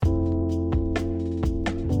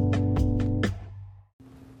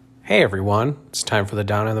Hey everyone, it's time for the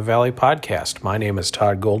Down in the Valley podcast. My name is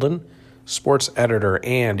Todd Golden, sports editor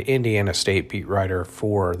and Indiana State beat writer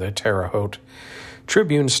for the Terre Haute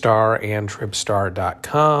Tribune Star and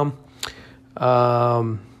TribStar.com.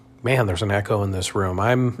 Man, there's an echo in this room.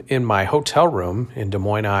 I'm in my hotel room in Des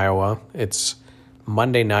Moines, Iowa. It's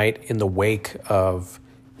Monday night in the wake of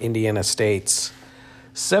Indiana State's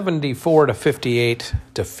 74-58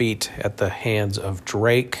 defeat at the hands of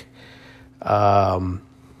Drake.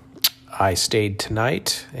 I stayed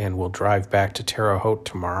tonight and will drive back to Terre Haute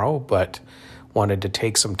tomorrow, but wanted to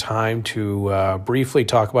take some time to briefly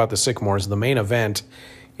talk about the Sycamores. The main event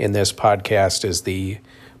in this podcast is the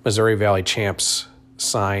Missouri Valley Champs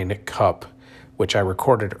Sign Cup, which I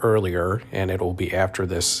recorded earlier, and it will be after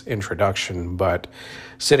this introduction. But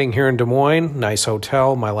sitting here in Des Moines, nice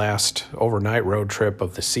hotel, my last overnight road trip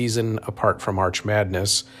of the season apart from Arch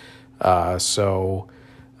Madness.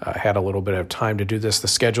 I had a little bit of time to do this. The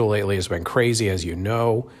schedule lately has been crazy, as you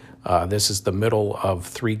know. This is the middle of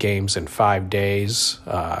 3 games in 5 days.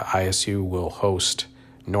 ISU will host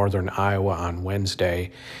Northern Iowa on Wednesday.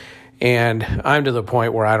 And I'm to the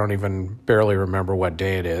point where I don't even barely remember what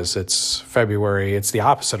day it is. It's February. It's the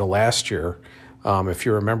opposite of last year. If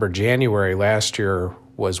you remember, January last year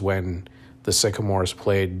was when the Sycamores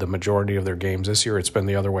played the majority of their games. This year it's been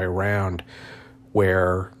the other way around,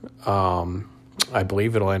 where I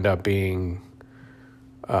believe it'll end up being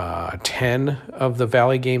 10 of the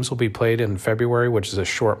Valley games will be played in February, which is a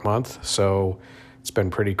short month. So it's been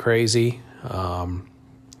pretty crazy. But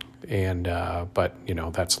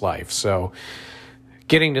that's life. So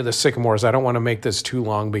getting to the Sycamores, I don't want to make this too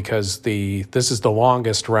long because this is the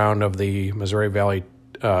longest round of the Missouri Valley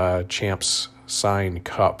Champs Sign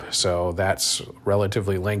Cup. So that's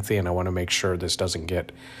relatively lengthy, and I want to make sure this doesn't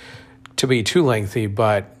get to be too lengthy.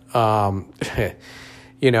 But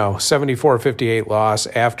 74-58 loss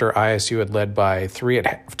after ISU had led by 3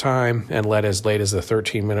 at halftime and led as late as the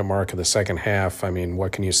 13-minute mark of the second half. I mean,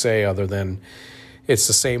 what can you say other than it's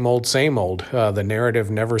the same old, same old? The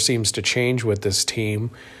narrative never seems to change with this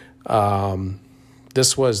team.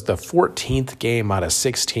 This was the 14th game out of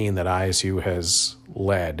 16 that ISU has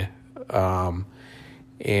led. And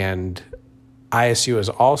ISU has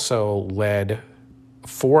also led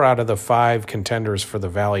 4 out of the 5 contenders for the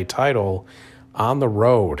Valley title on the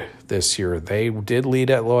road this year. They did lead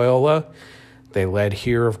at Loyola. They led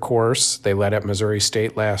here, of course. They led at Missouri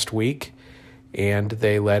State last week, and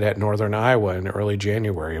they led at Northern Iowa in early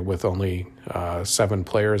January with only 7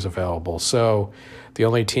 players available. So the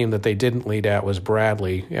only team that they didn't lead at was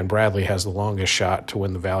Bradley, and Bradley has the longest shot to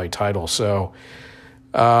win the Valley title. So,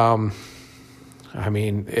 it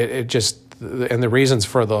just – and the reasons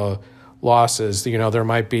for the losses, there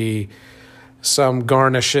might be some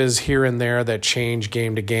garnishes here and there that change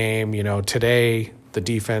game to game. Today the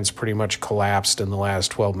defense pretty much collapsed in the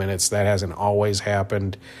last 12 minutes. That hasn't always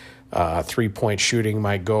happened. 3-point shooting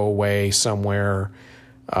might go away somewhere,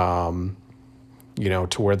 to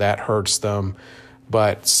where that hurts them.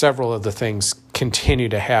 But several of the things continue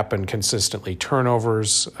to happen consistently.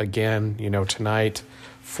 Turnovers, again, tonight,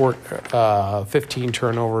 15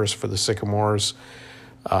 turnovers for the Sycamores.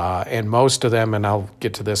 And most of them, and I'll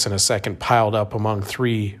get to this in a second, piled up among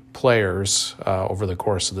 3 players over the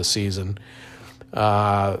course of the season.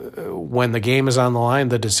 When the game is on the line,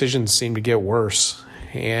 the decisions seem to get worse.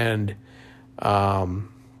 And, I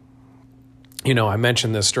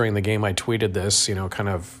mentioned this during the game. I tweeted this, kind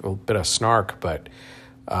of a bit of snark, but,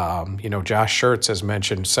 Josh Schertz has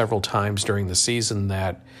mentioned several times during the season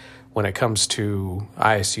that when it comes to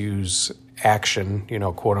ISU's action,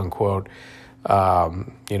 quote unquote,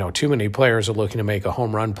 too many players are looking to make a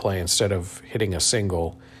home run play instead of hitting a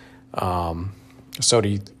single. So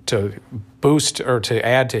to boost or to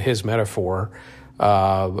add to his metaphor,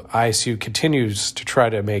 ISU continues to try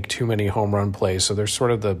to make too many home run plays. So they're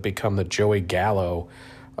sort of become the Joey Gallo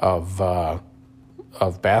of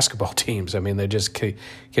basketball teams. I mean, they just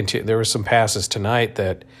continue. There were some passes tonight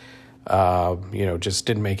that, just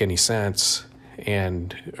didn't make any sense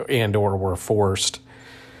and or were forced.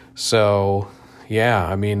 So,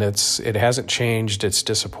 yeah, it hasn't changed. It's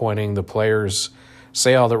disappointing. The players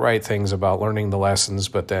say all the right things about learning the lessons,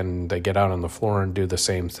 but then they get out on the floor and do the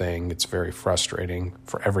same thing. It's very frustrating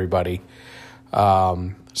for everybody.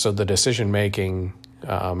 So the decision-making,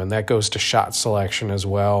 and that goes to shot selection as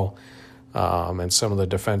well, and some of the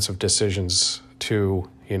defensive decisions too.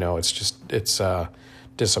 It's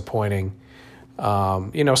disappointing.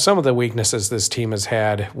 Some of the weaknesses this team has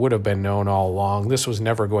had would have been known all along. This was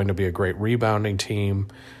never going to be a great rebounding team,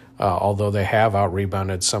 although they have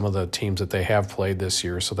out-rebounded some of the teams that they have played this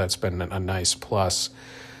year, so that's been a nice plus.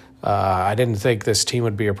 I didn't think this team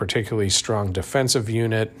would be a particularly strong defensive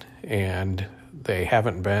unit, and they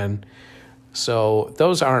haven't been. So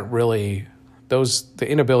those aren't really the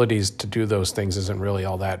inabilities to do those things isn't really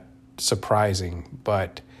all that surprising,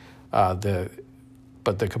 but the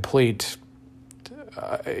complete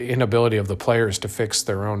inability of the players to fix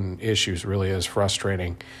their own issues really is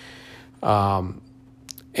frustrating.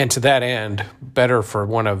 And to that end, better for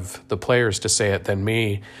one of the players to say it than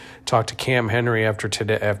me. Talked to Cam Henry after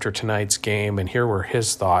tonight's game, and here were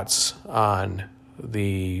his thoughts on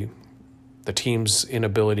the team's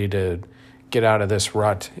inability to get out of this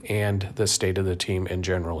rut and the state of the team in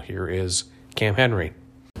general. Here is Cam Henry.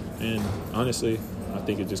 And honestly, I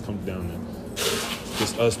think it just comes down to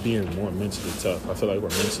just us being more mentally tough. I feel like we're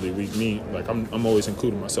mentally weak. I'm always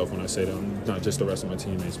including myself when I say that. Not just the rest of my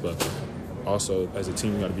teammates, but also as a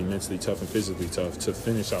team, we got to be mentally tough and physically tough to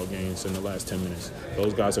finish out games in the last 10 minutes.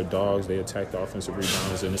 Those guys are dogs. They attack the offensive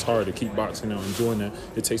rebounds, and it's hard to keep boxing out and doing that.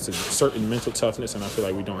 It takes a certain mental toughness, and I feel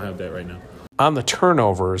like we don't have that right now. On the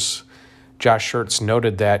turnovers, Josh Schertz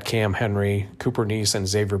noted that Cam Henry, Cooper Neese, and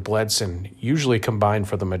Xavier Bledson usually combine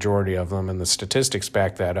for the majority of them, and the statistics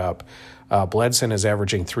back that up. Bledson is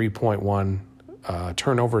averaging 3.1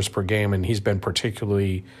 turnovers per game, and he's been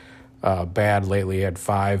particularly bad lately. He had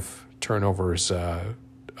 5 turnovers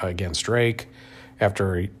against Drake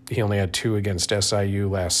after he only had 2 against SIU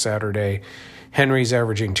last Saturday. Henry's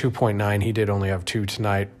averaging 2.9. He did only have 2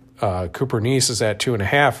 tonight. Cooper Neese is at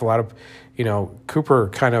 2.5. A lot of, Cooper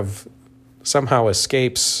kind of somehow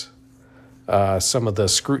escapes some of the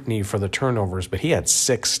scrutiny for the turnovers, but he had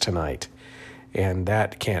 6 tonight, and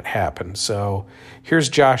that can't happen. So here's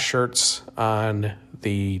Josh Schertz on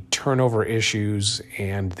the turnover issues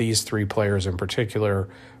and these 3 players in particular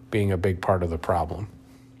being a big part of the problem.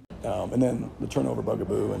 And then the turnover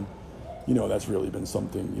bugaboo, and that's really been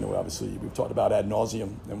something, obviously we've talked about ad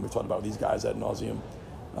nauseum, and we've talked about these guys ad nauseum,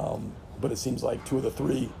 but it seems like 2 of the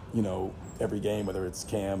 3, every game, whether it's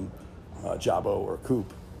Cam, Jabo, or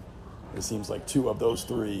Coop, it seems like 2 of those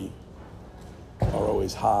 3 are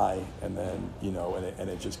always high, and then and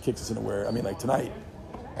it just kicks us into where, like tonight,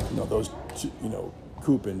 those 2,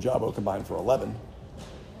 Coop and Jabo combined for 11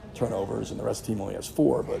 turnovers, and the rest of the team only has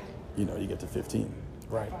 4, but you get to 15.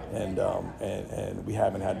 Right. And we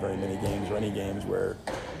haven't had very many games or any games where,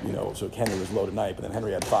 so Henry was low tonight, but then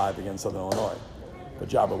Henry had 5 against Southern Illinois, but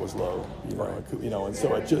Jabo was low, and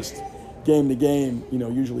so it just game to game,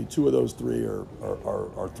 usually 2 of those 3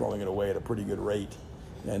 are throwing it away at a pretty good rate.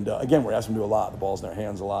 And again, we're asking them to do a lot. The ball's in their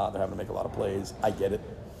hands a lot. They're having to make a lot of plays. I get it,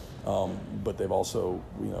 but they've also,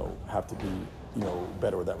 have to be,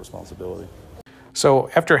 better with that responsibility. So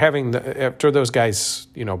after those guys,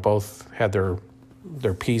 both had their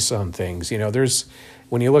piece on things, there's,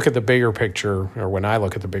 when you look at the bigger picture, or when I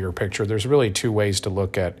look at the bigger picture, there's really 2 ways to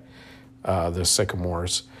look at the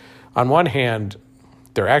Sycamores. On one hand,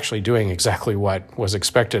 they're actually doing exactly what was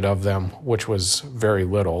expected of them, which was very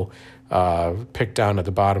little. Picked down at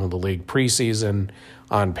the bottom of the league preseason.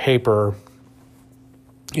 On paper,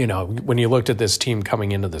 when you looked at this team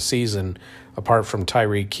coming into the season, apart from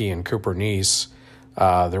Tyreek Key and Cooper Neese,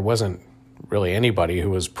 there wasn't really anybody who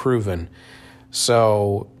was proven.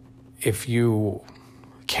 So if you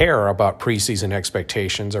care about preseason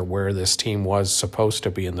expectations or where this team was supposed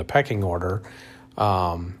to be in the pecking order,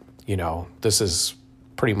 this is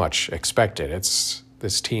pretty much expected.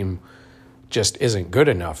 This team just isn't good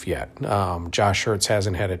enough yet. Josh Schertz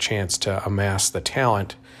hasn't had a chance to amass the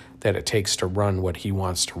talent that it takes to run what he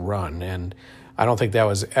wants to run, and I don't think that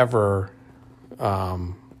was ever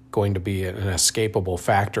going to be an escapable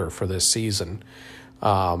factor for this season.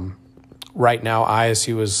 Right now,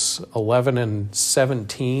 ISU is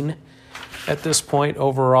 11-17 at this point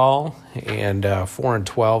overall, and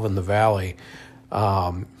 4-12 in the Valley.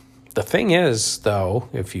 The thing is, though,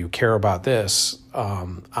 if you care about this,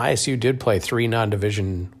 ISU did play 3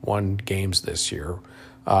 non-Division I games this year.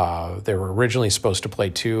 They were originally supposed to play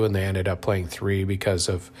 2, and they ended up playing 3 because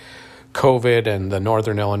of COVID and the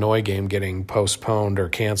Northern Illinois game getting postponed or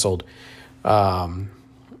canceled.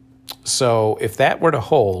 So if that were to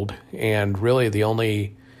hold, and really the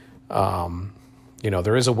only,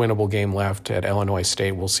 there is a winnable game left at Illinois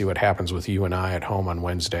State. We'll see what happens with UNI at home on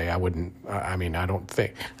Wednesday. I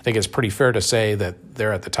think it's pretty fair to say that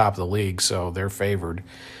they're at the top of the league, so they're favored.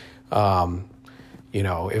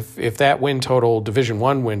 If that win total, Division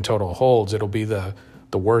I win total holds, it'll be the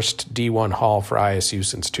worst D1 haul for ISU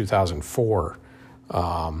since 2004.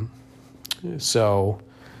 So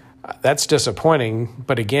that's disappointing.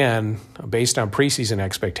 But again, based on preseason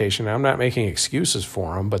expectation, I'm not making excuses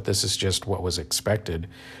for them, but this is just what was expected.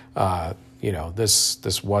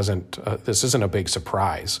 this wasn't this isn't a big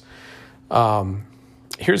surprise.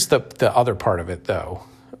 Here's the other part of it, though,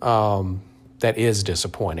 that is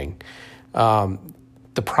disappointing.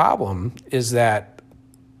 The problem is that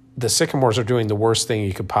the Sycamores are doing the worst thing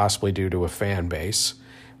you could possibly do to a fan base,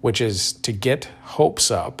 which is to get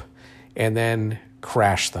hopes up and then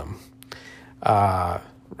crash them.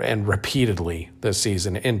 And repeatedly this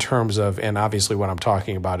season in terms of, and obviously what I'm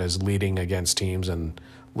talking about is leading against teams and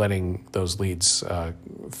letting those leads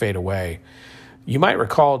fade away. You might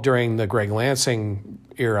recall during the Greg Lansing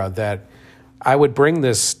era that I would bring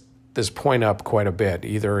this point up quite a bit,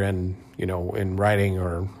 either in writing,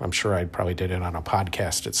 or I'm sure I probably did it on a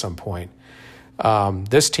podcast at some point.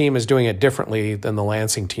 This team is doing it differently than the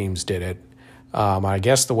Lansing teams did it. I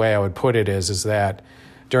guess the way I would put it is that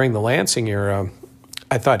during the Lansing era,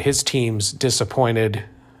 I thought his teams disappointed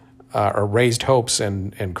or raised hopes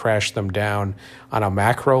and crashed them down on a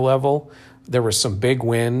macro level. There were some big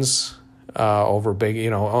wins over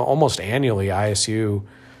big, almost annually ISU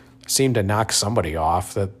seemed to knock somebody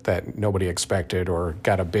off that nobody expected, or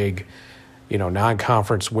got a big,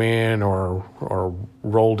 non-conference win, or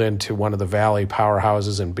rolled into one of the Valley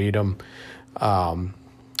powerhouses and beat them.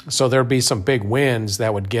 So there'd be some big wins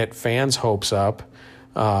that would get fans' hopes up,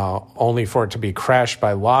 only for it to be crashed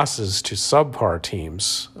by losses to subpar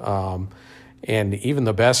teams. And even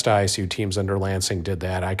the best ISU teams under Lansing did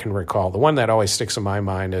that. I can recall the one that always sticks in my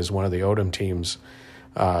mind is one of the Odom teams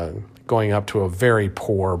going up to a very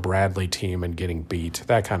poor Bradley team and getting beat,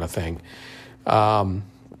 that kind of thing. And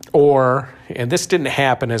this didn't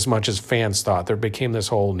happen as much as fans thought. There became this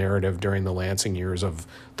whole narrative during the Lansing years of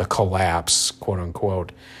the collapse, quote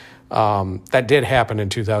unquote. That did happen in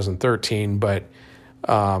 2013, but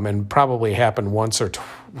and probably happened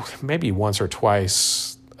maybe once or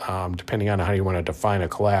twice, depending on how you want to define a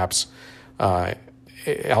collapse,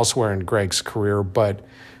 elsewhere in Greg's career. But,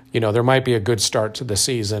 there might be a good start to the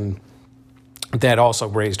season that also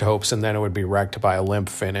raised hopes, and then it would be wrecked by a limp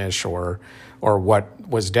finish or what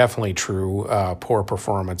was definitely true, poor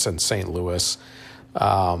performance in St. Louis.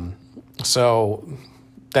 So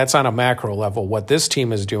that's on a macro level. What this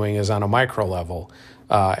team is doing is on a micro level,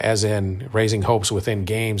 as in raising hopes within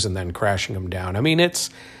games and then crashing them down. I mean, it's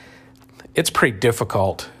pretty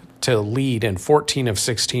difficult to lead in 14 of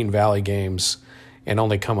 16 Valley games and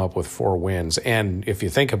only come up with 4 wins. And if you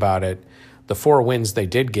think about it, the 4 wins they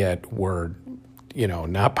did get were,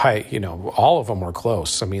 not by, all of them were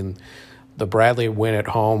close. I mean, the Bradley win at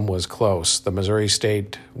home was close. The Missouri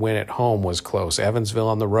State win at home was close. Evansville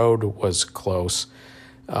on the road was close.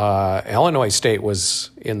 Illinois State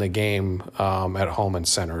was in the game at Holman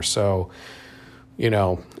Center. So,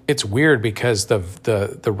 it's weird because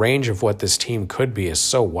the range of what this team could be is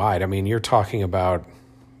so wide. I mean, you're talking about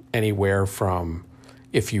anywhere from,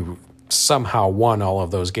 if you somehow won all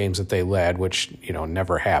of those games that they led, which,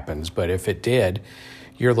 never happens, but if it did,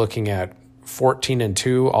 you're looking at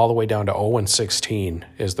 14-2 all the way down to 0-16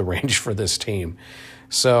 is the range for this team.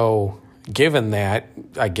 So given that,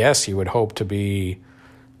 I guess you would hope to be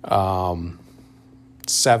 7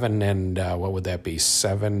 and what would that be?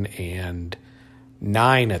 7 and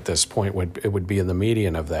 9 at this point would be in the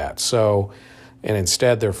median of that. So, and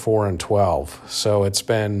instead they're 4-12. So it's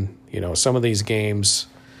been, some of these games,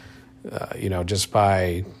 just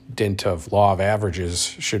by dint of law of averages,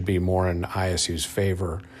 should be more in ISU's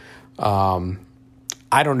favor.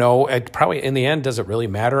 I don't know. It probably in the end, does it really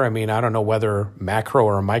matter? I mean, I don't know whether macro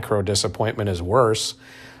or micro disappointment is worse.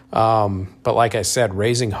 But like I said,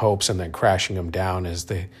 raising hopes and then crashing them down is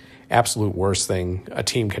the absolute worst thing a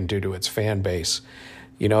team can do to its fan base.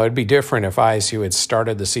 It'd be different if ISU had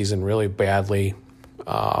started the season really badly,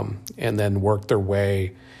 and then worked their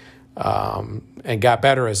way, and got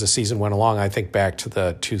better as the season went along. I think back to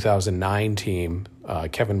the 2009 team,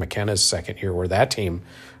 Kevin McKenna's second year, where that team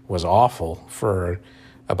was awful for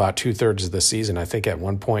about 2/3 of the season. I think at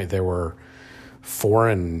one point they were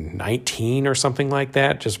 4-19 or something like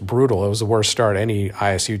that. Just brutal. It was the worst start any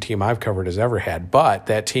ISU team I've covered has ever had. But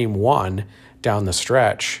that team won down the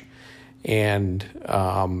stretch, and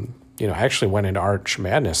actually went into Arch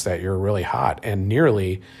Madness that year really hot and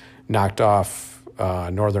nearly knocked off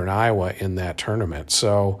Northern Iowa in that tournament.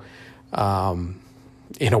 So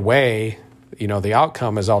in a way, the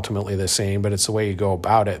outcome is ultimately the same, but it's the way you go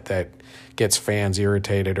about it that gets fans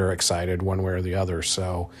irritated or excited one way or the other.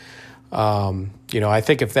 So, I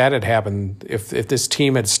think if that had happened, if this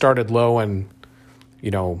team had started low and,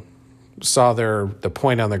 saw the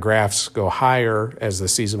point on the graphs go higher as the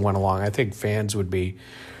season went along, I think fans would be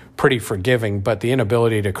pretty forgiving. But the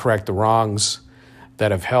inability to correct the wrongs that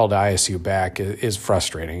have held ISU back is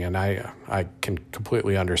frustrating, and I can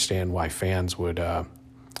completely understand why fans would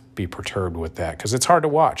be perturbed with that, because it's hard to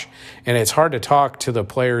watch, and it's hard to talk to the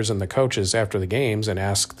players and the coaches after the games and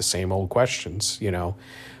ask the same old questions.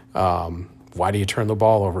 Why do you turn the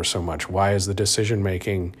ball over so much? Why is the decision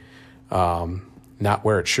making not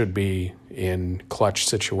where it should be in clutch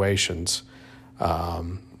situations?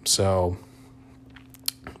 So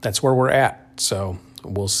that's where we're at. So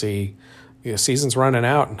we'll see. The season's running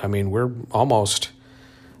out. I mean, we're almost,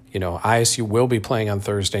 ISU will be playing on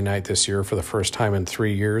Thursday night this year for the first time in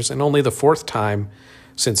 3 years, and only the fourth time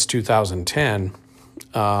since 2010.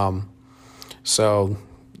 So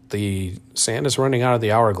the sand is running out of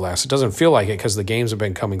the hourglass. It doesn't feel like it because the games have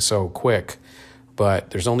been coming so quick, but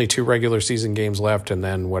there's only 2 regular season games left, and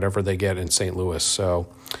then whatever they get in St. Louis. So,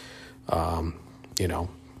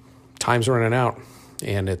 time's running out,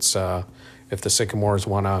 and it's if the Sycamores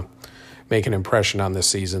want to make an impression on this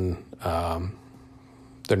season,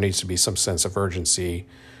 there needs to be some sense of urgency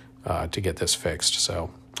to get this fixed.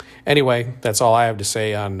 So anyway, that's all I have to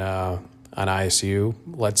say on ISU.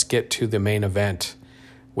 Let's get to the main event,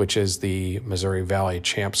 which is the Missouri Valley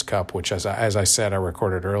Champs Cup, which, as I said, I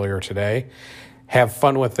recorded earlier today. Have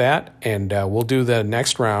fun with that, and we'll do the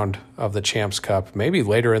next round of the Champs Cup maybe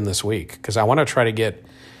later in this week, because I want to try to get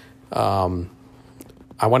all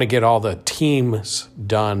the teams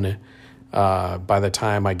done by the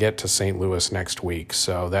time I get to St. Louis next week.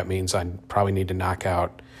 So that means I probably need to knock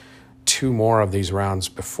out 2 more of these rounds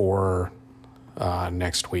before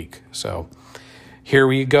next week. So here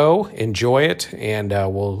we go. Enjoy it, and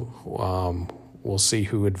we'll see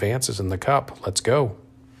who advances in the cup. Let's go.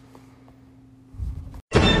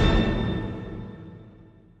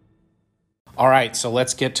 All right, so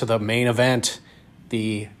let's get to the main event,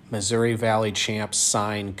 the Missouri Valley Champs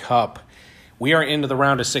Sign Cup. We are into the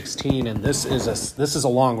round of 16, and this is a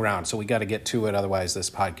long round, so we got to get to it. Otherwise,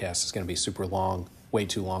 this podcast is going to be super long, way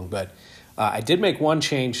too long. But I did make one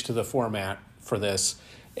change to the format for this.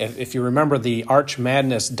 If you remember the Arch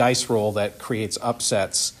Madness dice roll that creates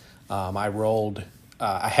upsets, I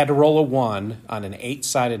had to roll a 1 on an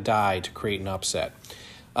 8-sided die to create an upset.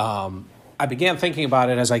 I began thinking about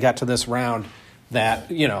it as I got to this round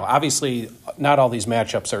that, obviously not all these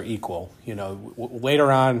matchups are equal.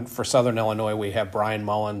 Later on for Southern Illinois, we have Brian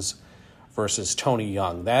Mullins versus Tony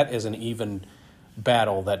Young. That is an even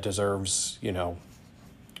battle that deserves,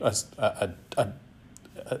 a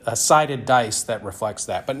sided dice that reflects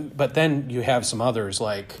that. But then you have some others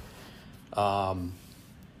like, I'm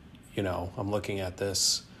looking at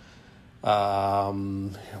this.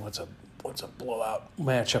 What's a blowout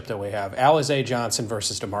matchup that we have? Alize Johnson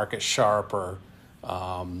versus DeMarcus Sharp, or,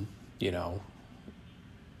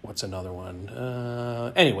 what's another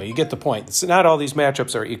one? Anyway, you get the point. So not all these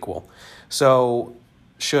matchups are equal. So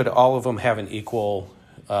should all of them have an equal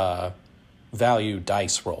value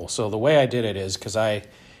dice roll? So the way I did it is because I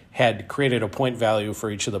had created a point value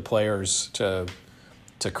for each of the players to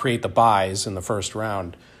create the buys in the first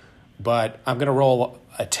round. But I'm going to roll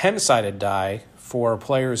a 10-sided die for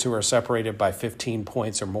players who are separated by 15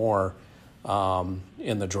 points or more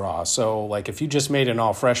in the draw. So, like, if you just made an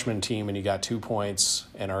all-freshman team and you got 2 points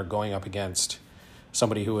and are going up against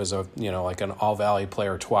somebody who is like an all-Valley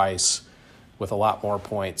player twice with a lot more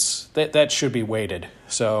points, that should be weighted.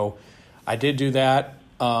 So I did do that.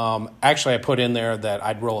 Actually, I put in there that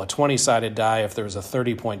I'd roll a 20-sided die if there was a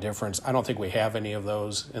 30-point difference. I don't think we have any of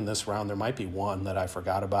those in this round. There might be one that I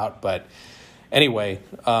forgot about, but anyway,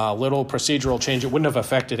 little procedural change. It wouldn't have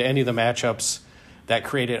affected any of the matchups that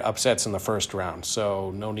created upsets in the first round,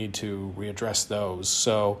 so no need to readdress those.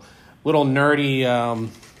 So little nerdy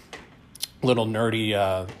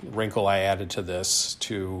wrinkle I added to this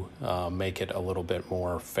to make it a little bit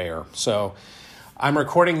more fair. So I'm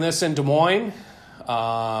recording this in Des Moines.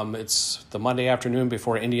 It's the Monday afternoon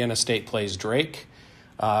before Indiana State plays Drake.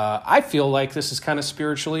 I feel like this is kind of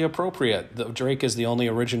spiritually appropriate. Drake is the only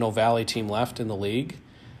original Valley team left in the league.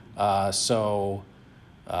 So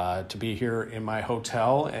to be here in my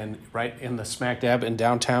hotel and right in the smack dab in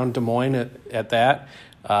downtown Des Moines at that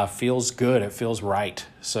feels good. It feels right.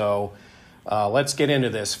 So let's get into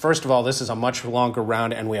this. First of all, this is a much longer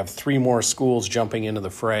round, and we have 3 more schools jumping into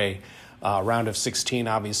the fray. Round of 16,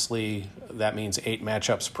 obviously, that means 8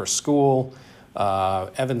 matchups per school.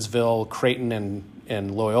 Evansville, Creighton,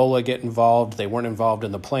 and Loyola get involved. They weren't involved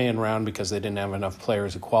in the play-in round because they didn't have enough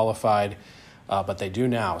players who qualified, but they do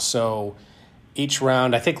now. So each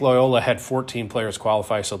round, I think Loyola had 14 players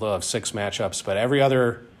qualify, so they'll have 6 matchups. But every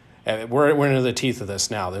other, we're into the teeth of this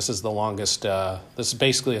now. This is the longest. This is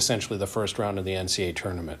basically essentially the first round of the NCAA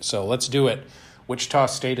tournament. So let's do it Wichita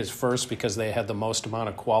State is first because they had the most amount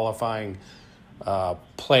of qualifying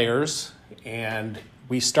players. And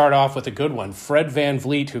we start off with a good one. Fred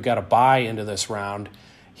VanVleet, who got a bye into this round,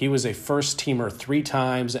 he was a first-teamer 3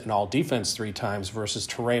 times and all-defense 3 times versus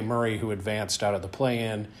Teray Murray, who advanced out of the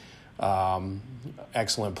play-in.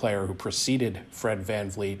 Excellent player who preceded Fred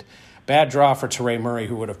VanVleet. Bad draw for Teray Murray,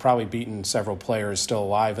 who would have probably beaten several players still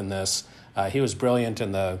alive in this. He was brilliant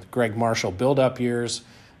in the Greg Marshall build-up years.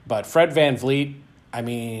 But Fred VanVleet, I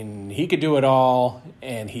mean, he could do it all,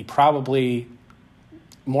 and he probably,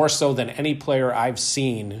 more so than any player I've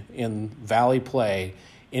seen in Valley play,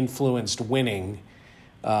 influenced winning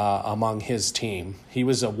among his team. He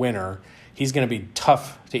was a winner. He's going to be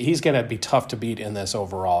tough. He's going to be tough to beat in this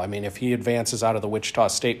overall. I mean, if he advances out of the Wichita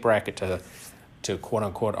State bracket to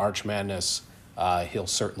quote-unquote Arch Madness, he'll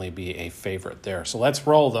certainly be a favorite there. So let's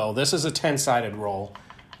roll, though. This is a 10-sided roll.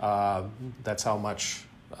 That's how much...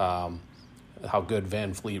 how good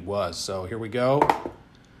VanVleet was. So here we go.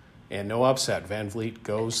 And no upset. VanVleet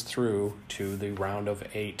goes through to the round of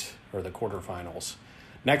 8, or the quarterfinals.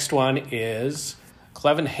 Next one is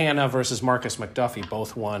Clevin Hanna versus Marcus McDuffie.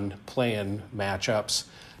 Both won play-in matchups.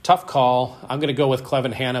 Tough call. I'm going to go with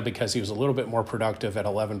Clevin Hanna because he was a little bit more productive at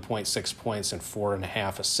 11.6 points and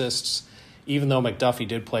 4.5 assists. Even though McDuffie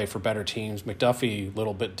did play for better teams, McDuffie a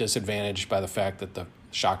little bit disadvantaged by the fact that the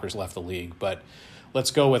Shockers left the league. But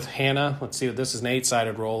let's go with Hanna. Let's see. This is an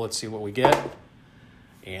 8-sided roll. Let's see what we get.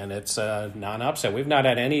 And it's a non-upset. We've not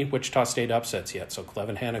had any Wichita State upsets yet. So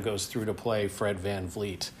Clevin Hanna goes through to play Fred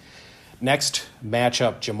VanVleet. Next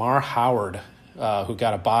matchup, Jamar Howard, who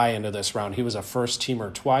got a bye into this round. He was a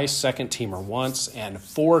first-teamer twice, second-teamer once, and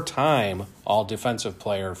 4-time all-defensive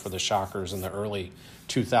player for the Shockers in the early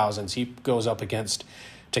 2000s. He goes up against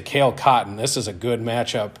Takale Cotton. This is a good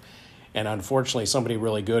matchup, and unfortunately somebody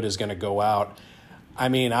really good is going to go out. I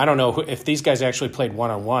mean, I don't know if these guys actually played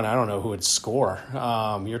one-on-one. I don't know who would score.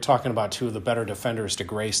 You're talking about 2 of the better defenders to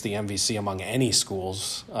grace the MVC among any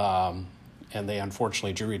schools, and they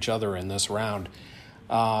unfortunately drew each other in this round.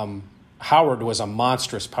 Howard was a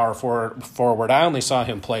monstrous power forward. I only saw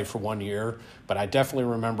him play for 1 year, but I definitely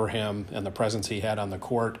remember him and the presence he had on the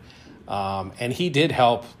court. And he did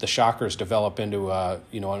help the Shockers develop into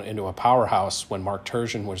a powerhouse when Mark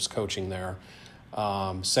Turgeon was coaching there.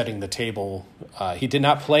 Setting the table. He did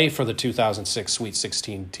not play for the 2006 Sweet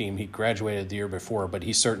 16 team. He graduated the year before, but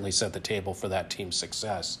he certainly set the table for that team's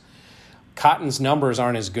success. Cotton's numbers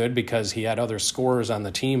aren't as good because he had other scorers on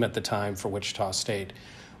the team at the time for Wichita State,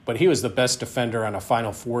 but he was the best defender on a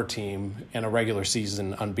Final Four team and a regular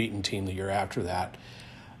season unbeaten team the year after that.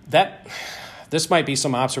 This might be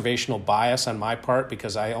some observational bias on my part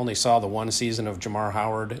because I only saw the one season of Jamar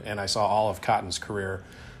Howard and I saw all of Cotton's career,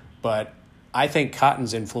 but I think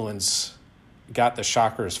Cotton's influence got the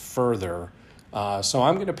Shockers further. So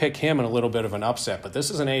I'm going to pick him in a little bit of an upset. But this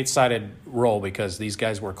is an 8-sided roll because these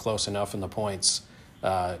guys were close enough in the points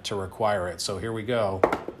to require it. So here we go.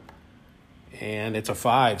 And it's a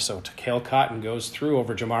 5. So Takale Cotton goes through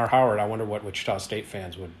over Jamar Howard. I wonder what Wichita State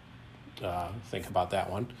fans would think about that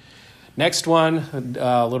one. Next one,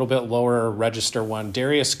 a little bit lower register one.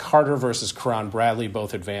 Darius Carter versus Caron Bradley,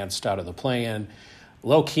 both advanced out of the play-in.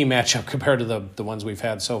 Low-key matchup compared to the ones we've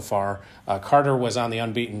had so far. Carter was on the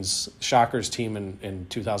unbeaten Shockers team in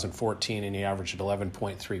 2014, and he averaged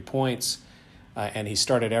 11.3 points. And he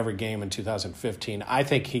started every game in 2015. I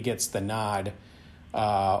think he gets the nod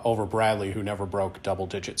over Bradley, who never broke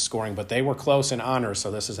double-digit scoring. But they were close in honor, so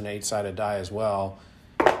this is an 8-sided die as well.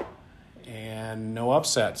 And no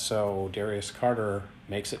upset, so Darius Carter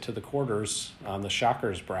makes it to the quarters on the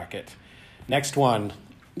Shockers bracket. Next one,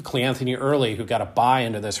 Cleanthony Early, who got a bye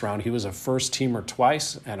into this round. He was a first-teamer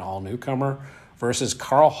twice and all-newcomer versus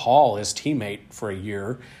Carl Hall, his teammate for a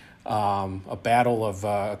year. A battle of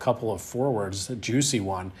a couple of forwards, a juicy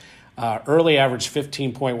one. Early averaged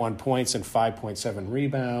 15.1 points and 5.7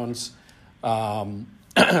 rebounds.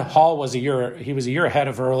 Hall was a year ahead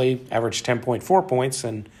of Early, averaged 10.4 points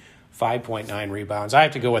and 5.9 rebounds. I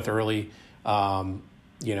have to go with Early.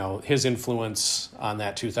 His influence on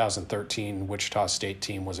that 2013 Wichita State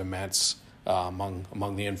team was immense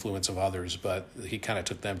among the influence of others, but he kind of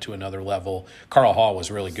took them to another level. Carl Hall was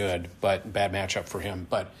really good, but bad matchup for him.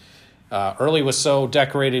 But Early was so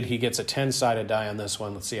decorated, he gets a 10-sided die on this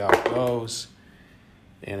one. Let's see how it goes.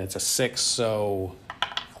 And it's a 6, so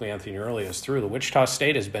Cleanthony Early is through. The Wichita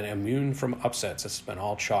State has been immune from upsets. It's been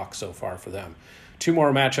all chalk so far for them. 2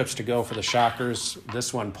 more matchups to go for the Shockers.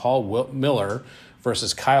 This one, Paul Miller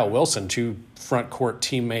versus Kyle Wilson, 2 front court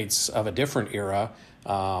teammates of a different era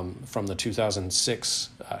from the 2006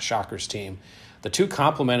 Shockers team. The two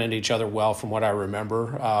complemented each other well from what I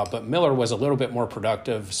remember, but Miller was a little bit more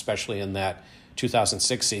productive, especially in that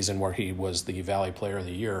 2006 season where he was the Valley Player of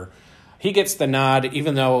the Year. He gets the nod,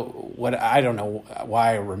 even though I don't know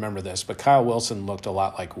why I remember this, but Kyle Wilson looked a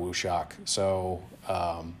lot like Wushak, so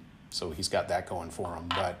he's got that going for him.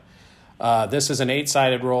 But this is an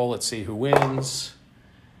 8-sided roll. Let's see who wins.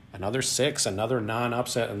 Another 6, another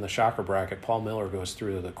non-upset in the shocker bracket. Paul Miller goes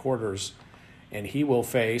through to the quarters, and he will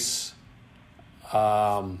face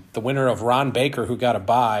the winner of Ron Baker, who got a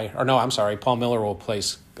bye. Or no, I'm sorry. Paul Miller will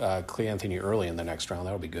place Cleanthony early in the next round.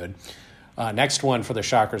 That'll be good. Next one for the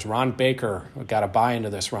Shockers. Ron Baker got a bye into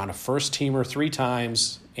this round. A first-teamer 3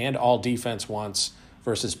 times and all defense once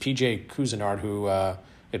versus P.J. Cousinard, who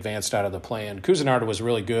advanced out of the play-in. Cousinard was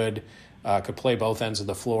really good, could play both ends of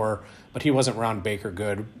the floor, but he wasn't Ron Baker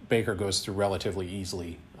good. Baker goes through relatively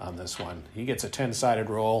easily on this one. He gets a 10-sided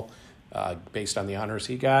roll based on the honors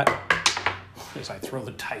he got. As I throw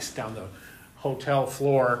the dice down the hotel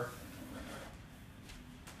floor.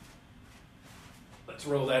 Let's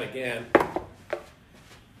roll that again.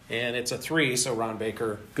 And it's a 3, so Ron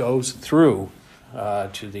Baker goes through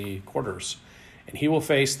to the quarters. And he will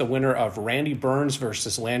face the winner of Randy Burns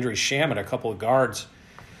versus Landry Shamet, a couple of guards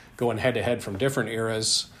going head-to-head from different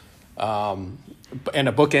eras. And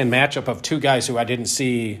a bookend matchup of 2 guys who I didn't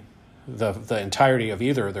see the entirety of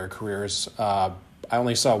either of their careers. I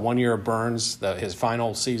only saw 1 year of Burns, his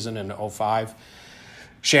final season in 2005.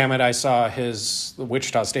 Shamet, I saw the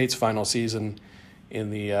Wichita State's final season in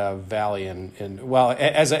the Valley, and well,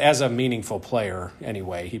 as a meaningful player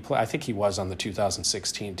anyway. I think he was on the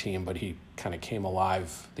 2016 team, but he kind of came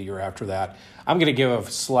alive the year after that. I'm going to give a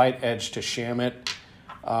slight edge to Shamet.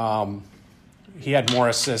 He had more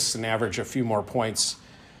assists and averaged a few more points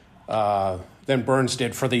than Burns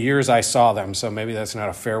did for the years I saw them, so maybe that's not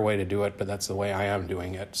a fair way to do it, but that's the way I am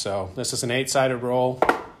doing it. So this is an 8-sided roll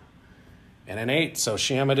and an 8, so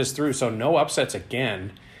Shamet is through. So no upsets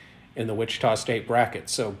again in the Wichita State bracket.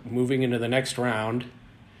 So moving into the next round,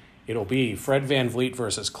 it'll be Fred VanVleet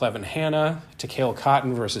versus Clevin Hanna, Takale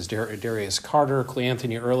Cotton versus Darius Carter,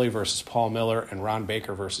 Cleanthony Early versus Paul Miller, and Ron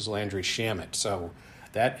Baker versus Landry Shamet. So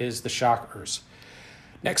that is the Shockers.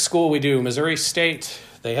 Next school we do, Missouri State.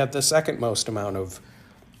 They had the second most amount of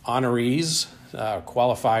honorees,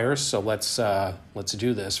 qualifiers. So let's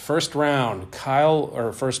do this. First round,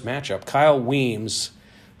 first matchup, Kyle Weems,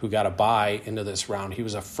 who got a bye into this round. He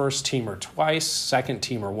was a first-teamer twice,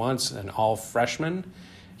 second-teamer once, and all freshman.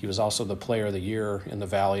 He was also the Player of the Year in the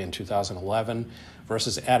Valley in 2011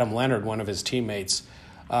 versus Adam Leonard, one of his teammates.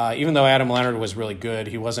 Even though Adam Leonard was really good,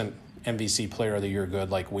 he wasn't MVC Player of the Year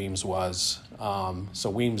good like Weems was. So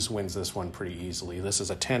Weems wins this one pretty easily. This is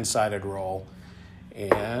a 10-sided roll,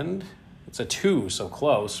 and it's a 2, so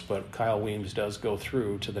close, but Kyle Weems does go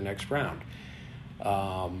through to the next round.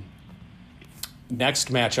 Next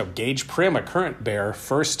matchup, Gage Prim, a current Bear,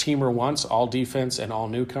 first-teamer once, all defense and all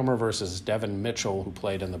newcomer versus Devin Mitchell, who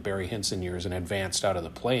played in the Barry Hinson years and advanced out of the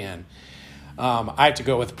play-in. I have to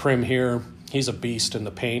go with Prim here. He's a beast in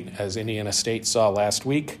the paint, as Indiana State saw last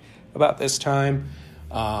week about this time.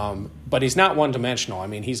 But he's not one-dimensional. I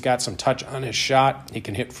mean, he's got some touch on his shot. He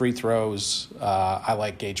can hit free throws. I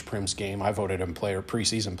like Gage Prim's game. I voted him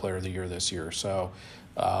preseason player of the year this year. So,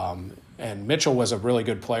 and Mitchell was a really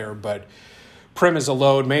good player, but Prim is a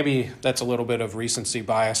load. Maybe that's a little bit of recency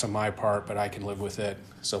bias on my part, but I can live with it.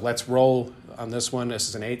 So let's roll on this one. This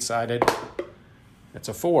is an 8-sided. It's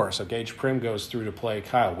a 4. So Gage Prim goes through to play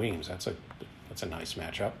Kyle Weems. That's a nice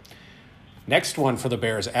matchup. Next one for the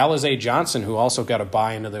Bears, Alize Johnson, who also got a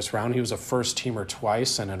bye into this round. He was a first-teamer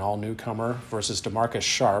twice and an all-newcomer versus DeMarcus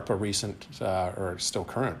Sharp, a recent or still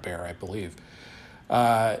current Bear, I believe.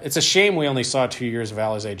 It's a shame we only saw 2 years of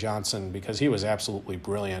Alize Johnson because he was absolutely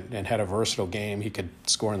brilliant and had a versatile game. He could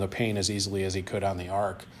score in the paint as easily as he could on the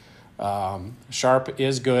arc. Sharp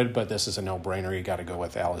is good, but this is a no-brainer. You got to go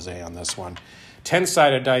with Alize on this one.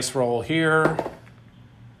 10-sided dice roll here,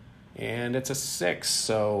 and it's a 6.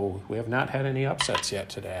 So we have not had any upsets yet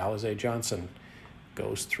today. Alize Johnson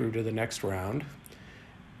goes through to the next round.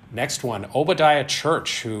 Next one, Obadiah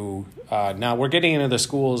Church, who now we're getting into the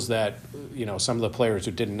schools that, some of the players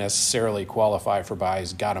who didn't necessarily qualify for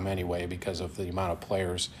byes got them anyway because of the amount of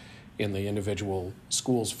players in the individual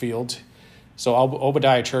schools' field. So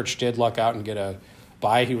Obadiah Church did luck out and get a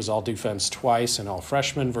bye. He was all defense twice and all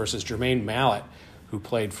freshman versus Jermaine Mallett, who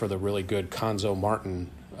played for the really good Conzo Martin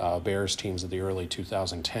Bears teams of the early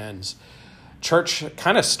 2010s. Church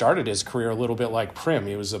kind of started his career a little bit like Prim.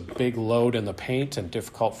 He was a big load in the paint and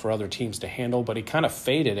difficult for other teams to handle, but he kind of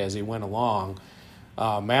faded as he went along.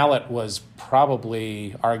 Mallett was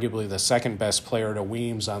probably arguably the second best player to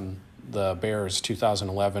Weems on the Bears'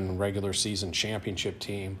 2011 regular season championship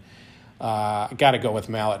team. Got to go with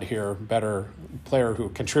Mallett here. Better player who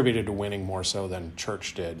contributed to winning more so than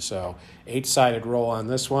Church did. So 8-sided roll on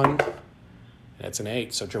this one. It's an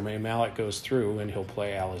 8. So Jermaine Mallett goes through, and he'll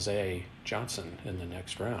play Alize Johnson in the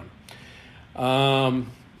next round.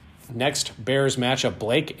 Next Bears matchup,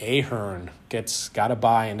 Blake Ahern got a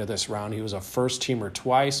bye into this round. He was a first-teamer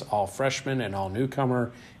twice, all freshman and all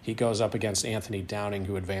newcomer. He goes up against Anthony Downing,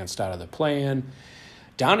 who advanced out of the play-in.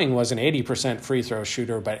 Downing was an 80% free throw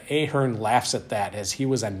shooter, but Ahern laughs at that as he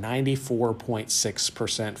was a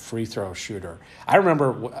 94.6% free throw shooter. I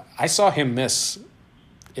remember I saw him miss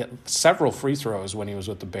several free throws when he was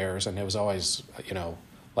with the Bears, and it was always,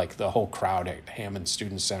 like the whole crowd at Hammond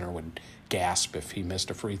Student Center would gasp if he missed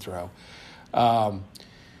a free throw. Ahern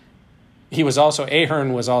was also a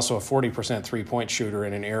 40% three-point shooter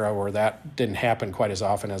in an era where that didn't happen quite as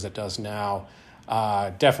often as it does now.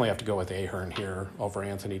 Definitely have to go with Ahern here over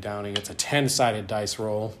Anthony Downing. It's a 10-sided dice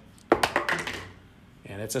roll,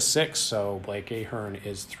 and it's a 6, so Blake Ahern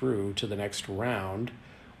is through to the next round,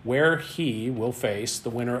 where he will face the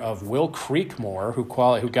winner of Will Creekmore, who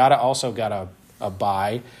also got a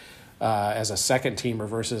bye as a second-teamer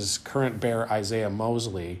versus current Bear Isaiah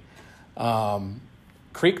Mosley.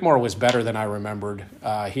 Creekmore was better than I remembered.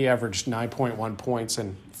 He averaged 9.1 points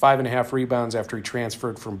and 5.5 rebounds after he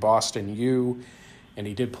transferred from Boston U, and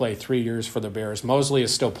he did play 3 years for the Bears. Mosley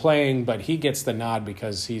is still playing, but he gets the nod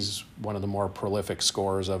because he's one of the more prolific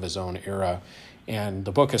scorers of his own era, and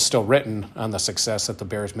the book is still written on the success that the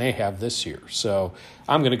Bears may have this year. So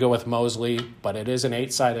I'm going to go with Mosley, but it is an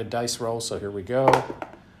 8-sided dice roll, so here we go.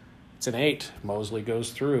 It's an 8. Mosley goes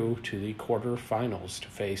through to the quarterfinals to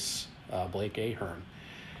face Blake Ahern.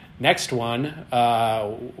 Next one,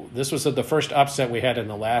 this was the first upset we had in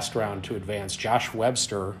the last round to advance. Josh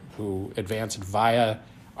Webster, who advanced via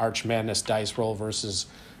Arch Madness dice roll, versus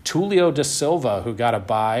Tulio Da Silva, who got a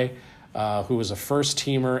bye, who was a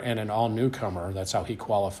first-teamer and an all-newcomer. That's how he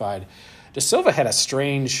qualified. Da Silva had a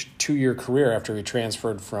strange 2-year career after he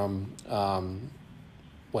transferred from,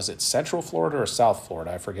 was it Central Florida or South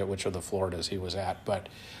Florida? I forget which of the Floridas he was at, but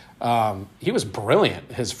he was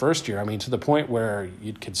brilliant his first year. I mean, to the point where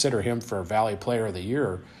you'd consider him for Valley Player of the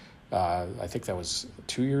Year. I think that was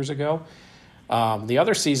 2 years ago. The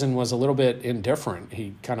other season was a little bit indifferent.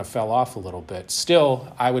 He kind of fell off a little bit.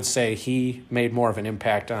 Still, I would say he made more of an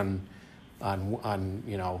impact on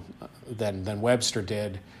than Webster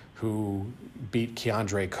did, who beat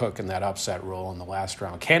Keandre Cook in that upset roll in the last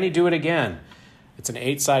round. Can he do it again? It's an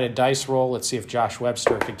 8-sided dice roll. Let's see if Josh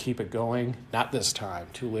Webster could keep it going. Not this time.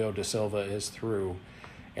 Tulio Da Silva is through,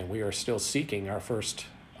 and we are still seeking our first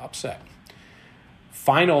upset.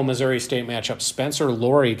 Final Missouri State matchup, Spencer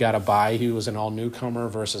Laurie got a bye. He was an all-newcomer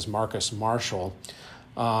versus Marcus Marshall.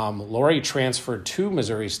 Laurie transferred to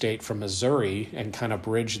Missouri State from Missouri and kind of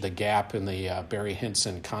bridged the gap in the Barry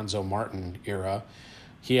Hinson, Conzo Martin era.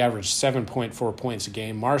 He averaged 7.4 points a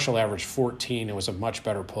game. Marshall averaged 14 and was a much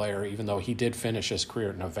better player, even though he did finish his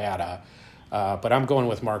career at Nevada. But I'm going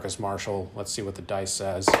with Marcus Marshall. Let's see what the dice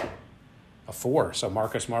says. A 4. So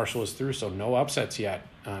Marcus Marshall is through, so no upsets yet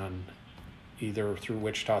on either through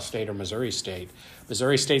Wichita State or Missouri State.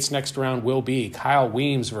 Missouri State's next round will be Kyle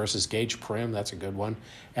Weems versus Gage Prim. That's a good one.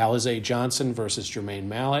 Alize Johnson versus Jermaine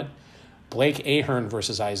Mallett. Blake Ahern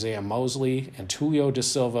versus Isaiah Mosley, and Tulio Da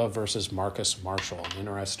Silva versus Marcus Marshall. An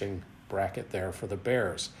interesting bracket there for the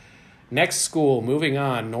Bears. Next school, moving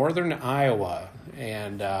on, Northern Iowa.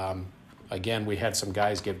 And again, we had some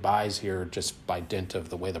guys get byes here just by dint of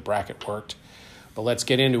the way the bracket worked. But let's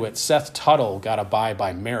get into it. Seth Tuttle got a bye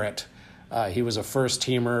by merit. He was a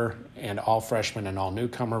first-teamer and all-freshman and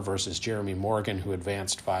all-newcomer versus Jeremy Morgan, who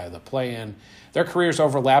advanced via the play-in. Their careers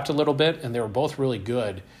overlapped a little bit, and they were both really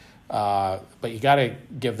good. But you got to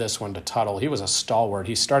give this one to Tuttle. He was a stalwart.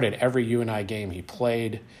 He started every UNI game he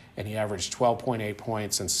played, and he averaged 12.8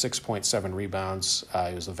 points and 6.7 rebounds.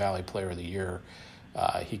 He was the Valley Player of the Year.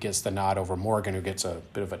 He gets the nod over Morgan, who gets a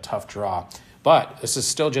bit of a tough draw. But this is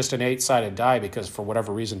still just an 8-sided die because for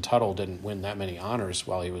whatever reason, Tuttle didn't win that many honors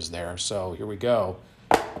while he was there. So here we go.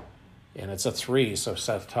 And it's a 3, so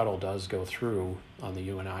Seth Tuttle does go through on the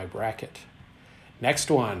UNI bracket.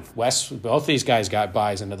 Next one, both these guys got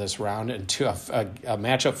byes into this round, and a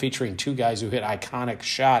matchup featuring two guys who hit iconic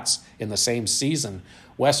shots in the same season.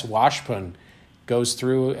 Wes Washpun goes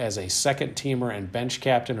through as a second-teamer and bench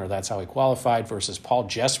captain, or that's how he qualified, versus Paul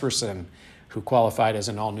Jesperson, who qualified as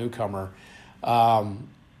an all-newcomer.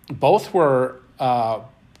 Both were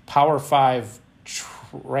Power 5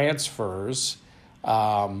 transfers.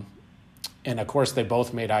 And, of course, they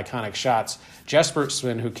both made iconic shots.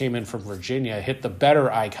 Jesperson, who came in from Virginia, hit the better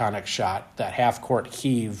iconic shot, that half-court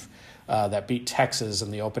heave that beat Texas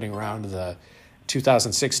in the opening round of the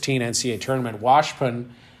 2016 NCAA tournament. Washpun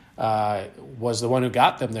was the one who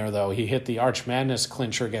got them there, though. He hit the Arch Madness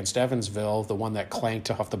clincher against Evansville, the one that clanked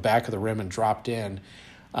off the back of the rim and dropped in.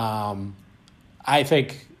 I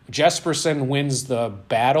think Jesperson wins the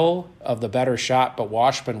battle of the better shot, but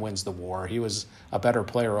Washpun wins the war. He was a better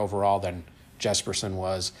player overall than Jesperson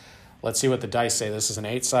was. Let's see what the dice say. This is an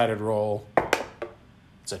 8-sided roll.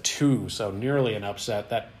 It's a 2, so nearly an upset.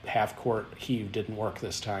 That half-court heave didn't work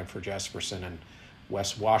this time for Jesperson, and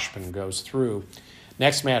Wes Washpun goes through.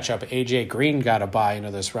 Next matchup, A.J. Green got a bye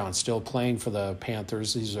into this round, still playing for the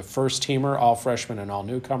Panthers. He's a first-teamer, all-freshman and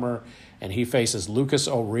all-newcomer, and he faces Lucas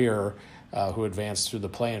O'Rear, who advanced through the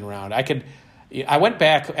play-in round. I went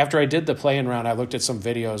back after I did the play-in round. I looked at some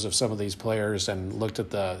videos of some of these players and looked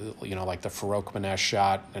at the Farouk Manesh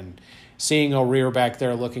shot, and seeing O'Rear back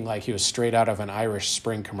there looking like he was straight out of an Irish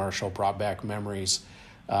Spring commercial brought back memories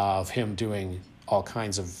of him doing all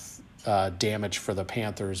kinds of damage for the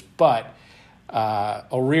Panthers. But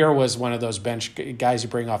O'Rear was one of those bench guys you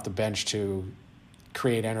bring off the bench to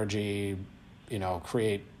create energy,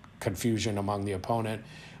 create confusion among the opponent.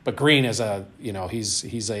 But Green is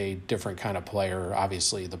he's a different kind of player.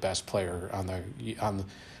 Obviously, the best player on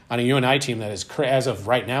a UNI team that is, as of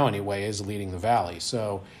right now anyway, is leading the Valley.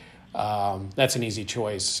 So that's an easy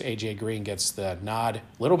choice. A.J. Green gets the nod.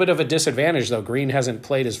 A little bit of a disadvantage, though. Green hasn't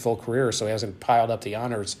played his full career, so he hasn't piled up the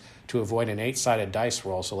honors to avoid an 8-sided dice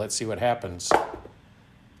roll. So let's see what happens.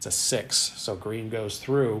 It's a 6, so Green goes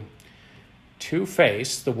through to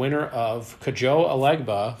face the winner of Kojo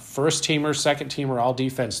Alegba, first-teamer, second-teamer,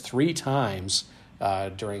 all-defense 3 times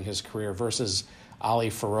during his career, versus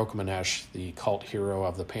Ali Farouk-Manesh, the cult hero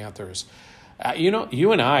of the Panthers.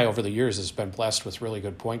 UNI over the years has been blessed with really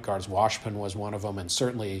good point guards. Washpun was one of them, and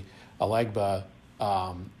certainly Alegba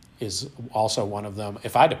is also one of them.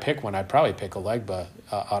 If I had to pick one, I'd probably pick Alegba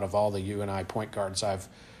out of all the UNI point guards I've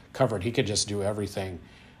covered. He could just do everything.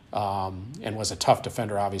 And was a tough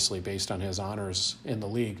defender, obviously, based on his honors in the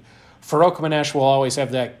league. Farouk-Manesh will always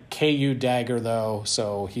have that KU dagger, though,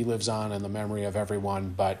 so he lives on in the memory of everyone.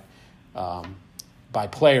 But by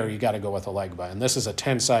player, you got to go with Alegba. And this is a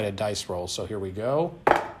 10-sided dice roll, so here we go.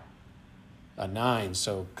 A 9,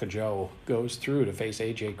 so Kojo goes through to face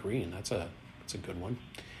A.J. Green. That's a good one.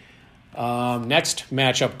 Next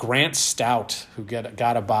matchup, Grant Stout, who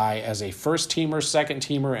got a bye as a first-teamer,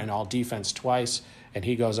 second-teamer, and all-defense twice. And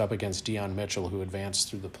he goes up against Dion Mitchell, who advanced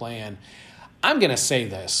through the play-in. I'm going to say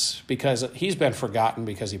this because he's been forgotten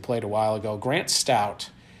because he played a while ago. Grant Stout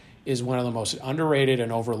is one of the most underrated and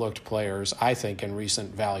overlooked players, I think, in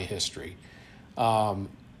recent Valley history.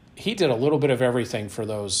 He did a little bit of everything for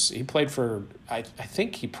those. He played for, I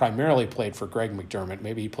think he primarily played for Greg McDermott.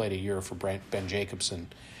 Maybe he played a year for Ben Jacobson.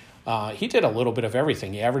 He did a little bit of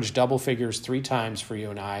everything. He averaged double figures 3 times for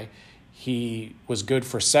UNI. He was good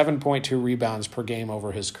for 7.2 rebounds per game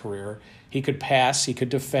over his career. He could pass. He could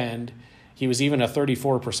defend. He was even a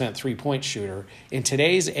 34% three-point shooter. In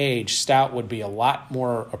today's age, Stout would be a lot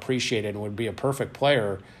more appreciated and would be a perfect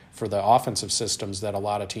player for the offensive systems that a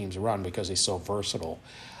lot of teams run because he's so versatile.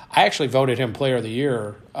 I actually voted him Player of the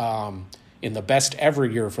Year in the best ever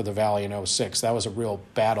year for the Valley in 2006. That was a real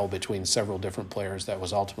battle between several different players that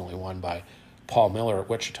was ultimately won by Paul Miller at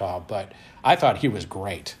Wichita. But I thought he was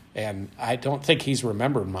great. And I don't think he's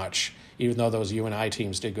remembered much, even though those UNI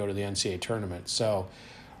teams did go to the NCAA tournament. So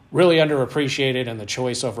really underappreciated, and the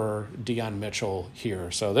choice over Dion Mitchell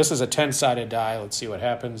here. So this is a 10-sided die. Let's see what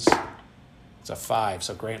happens. It's a 5,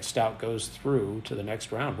 so Grant Stout goes through to the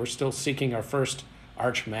next round. We're still seeking our first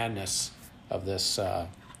Arch Madness of this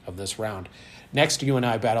round. Next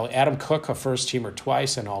UNI battle, Adam Cook, a first-teamer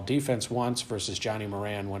twice and all defense once, versus Johnny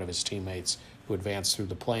Moran, one of his teammates who advanced through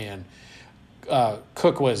the play-in.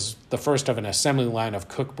 Cook was the first of an assembly line of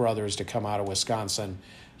Cook brothers to come out of Wisconsin.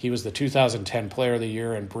 He was the 2010 Player of the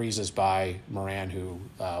Year and breezes by Moran, who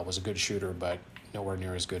was a good shooter, but nowhere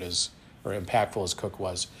near as good as or impactful as Cook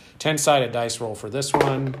was. 10-sided dice roll for this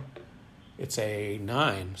one. It's a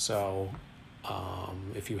 9. So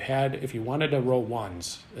if you wanted to roll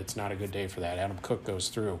ones, it's not a good day for that. Adam Cook goes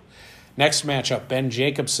through. Next matchup, Ben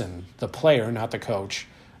Jacobson, the player, not the coach.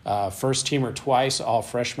 First teamer twice, all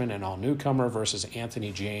freshman and all newcomer, versus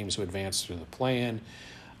Anthony James, who advanced through the play-in.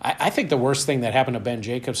 I think the worst thing that happened to Ben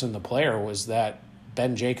Jacobson, the player, was that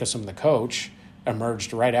Ben Jacobson, the coach,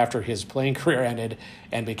 emerged right after his playing career ended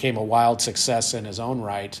and became a wild success in his own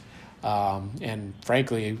right. and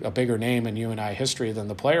frankly, a bigger name in UNI history than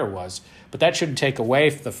the player was. But that shouldn't take away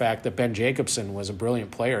from the fact that Ben Jacobson was a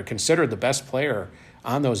brilliant player, considered the best player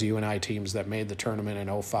on those UNI teams that made the tournament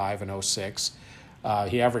in 05 and 06.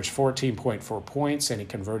 He averaged 14.4 points, and he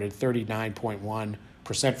converted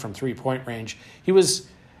 39.1% from three-point range. He was,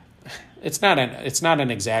 it's not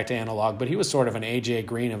an exact analog, but he was sort of an A.J.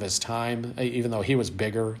 Green of his time, even though he was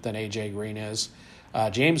bigger than A.J. Green is.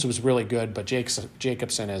 James was really good, but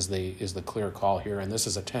Jacobson is the clear call here, and this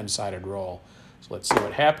is a 10-sided roll. So let's see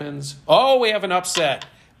what happens. Oh, we have an upset.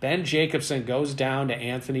 Ben Jacobson goes down to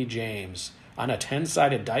Anthony James on a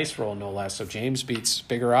 10-sided dice roll, no less. So James beats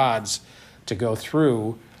bigger odds to go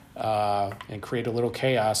through and create a little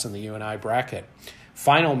chaos in the UNI bracket.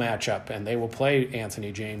 Final matchup, and they will play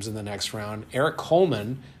Anthony James in the next round. Eric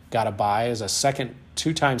Coleman got a bye as a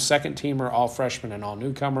two-time second-teamer, all-freshman and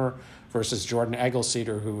all-newcomer, versus Jordan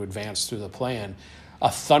Eggleseder, who advanced through the play-in. A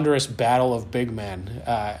thunderous battle of big men.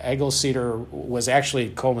 Eggleseder was actually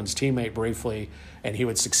Coleman's teammate briefly, and he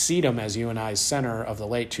would succeed him as UNI's center of the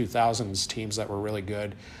late 2000s teams that were really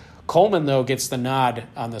good. Coleman, though, gets the nod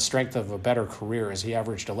on the strength of a better career, as he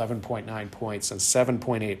averaged 11.9 points and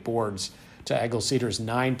 7.8 boards to Eggleseder's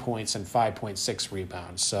 9 points and 5.6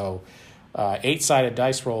 rebounds. So 8-sided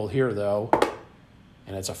dice roll here, though,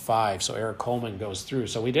 and it's a 5, so Eric Coleman goes through.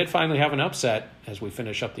 So we did finally have an upset as we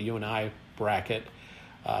finish up the UNI bracket.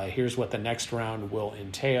 Here's what the next round will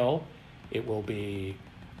entail. It will be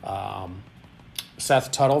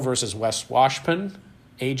Seth Tuttle versus Wes Washpun,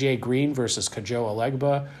 A.J. Green versus Kajo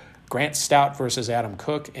Alegba, Grant Stout versus Adam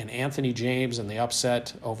Cook, and Anthony James in the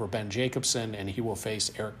upset over Ben Jacobson, and he will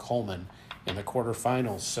face Eric Coleman in the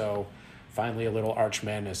quarterfinals. So finally a little Arch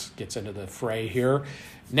Madness gets into the fray here.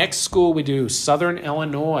 Next school we do Southern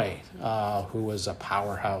Illinois, who was a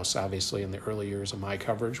powerhouse, obviously, in the early years of my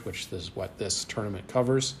coverage, which is what this tournament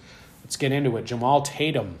covers. Let's get into it. Jamal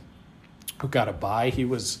Tatum, who got a bye. He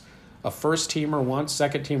was a first-teamer once,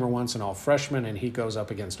 second-teamer once, and all-freshman, and he goes up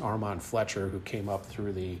against Armand Fletcher, who came up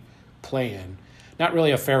through the play-in. Not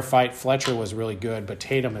really a fair fight. Fletcher was really good, but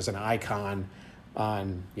Tatum is an icon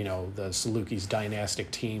on, the Salukis dynastic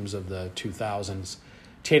teams of the 2000s.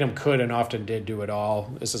 Tatum could and often did do it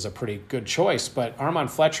all. This is a pretty good choice, but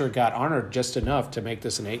Armand Fletcher got honored just enough to make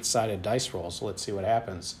this an 8-sided dice roll, so let's see what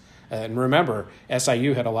happens. And remember,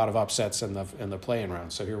 SIU had a lot of upsets in the play-in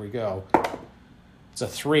round, so here we go. It's a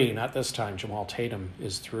 3, not this time. Jamal Tatum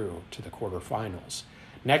is through to the quarterfinals.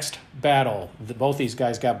 Next battle, both these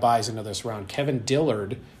guys got byes into this round. Kevin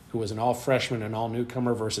Dillard, who was an all-freshman and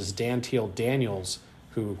all-newcomer, versus Dantiel Daniels,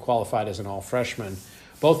 who qualified as an all-freshman.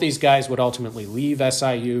 Both these guys would ultimately leave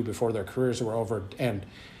SIU before their careers were over, and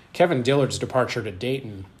Kevin Dillard's departure to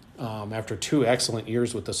Dayton after 2 excellent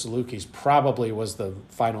years with the Salukis probably was the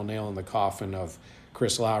final nail in the coffin of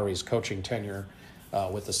Chris Lowry's coaching tenure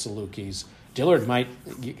with the Salukis. Dillard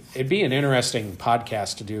it'd be an interesting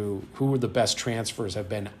podcast to do who the best transfers have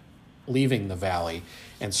been leaving the Valley,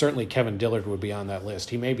 and certainly Kevin Dillard would be on that list.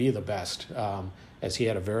 He may be the best, as he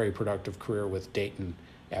had a very productive career with Dayton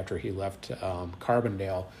after he left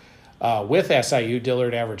Carbondale. With SIU,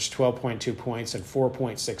 Dillard averaged 12.2 points and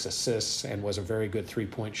 4.6 assists and was a very good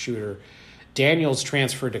three-point shooter. Daniels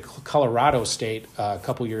transferred to Colorado State a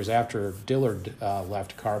couple years after Dillard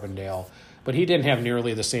left Carbondale, but he didn't have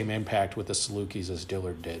nearly the same impact with the Salukis as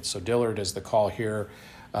Dillard did. So Dillard is the call here.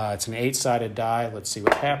 It's an 8-sided die. Let's see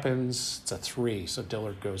what happens. It's a 3, so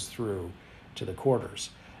Dillard goes through to the quarters.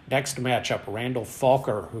 Next matchup, Randall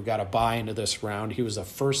Falker, who got a bye into this round. He was a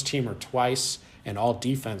first-teamer twice and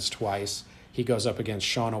all-defense twice. He goes up against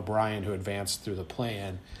Sean O'Brien, who advanced through the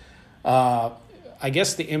play-in. I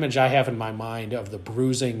guess the image I have in my mind of the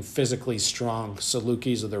bruising, physically strong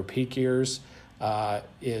Salukis of their peak years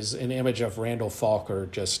is an image of Randall Falker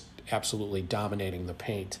just absolutely dominating the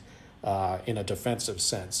paint in a defensive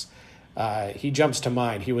sense. He jumps to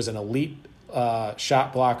mind. He was an elite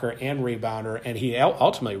shot blocker and rebounder, and he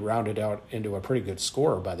ultimately rounded out into a pretty good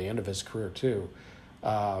scorer by the end of his career too.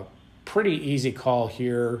 Pretty easy call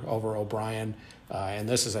here over O'Brien, and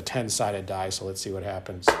this is a 10-sided die, so let's see what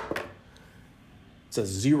happens. It's a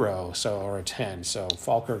 0, or a 10, so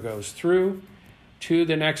Falker goes through to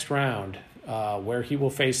the next round, where he will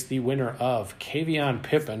face the winner of Kavion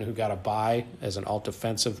Pippen, who got a bye as an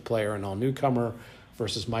all-defensive player and all-newcomer,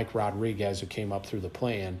 versus Mike Rodriguez, who came up through the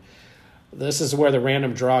play-in. This is where the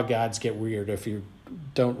random draw gods get weird. If you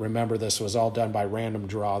don't remember, this was all done by random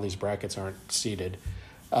draw. These brackets aren't seeded.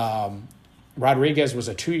 Rodriguez was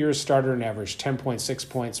a 2-year starter and averaged 10.6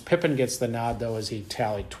 points. Pippen gets the nod, though, as he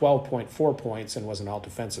tallied 12.4 points and was an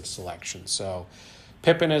all-defensive selection. So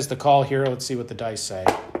Pippen is the call here. Let's see what the dice say.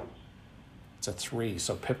 It's a 3,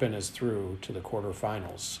 so Pippen is through to the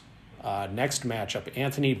quarterfinals. Next matchup,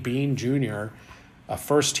 Anthony Bean Jr., a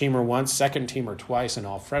first-teamer once, second-teamer twice, an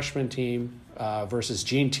all-freshman team, versus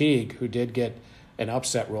Gene Teague, who did get an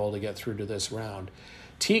upset roll to get through to this round.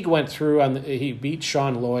 Teague went through, he beat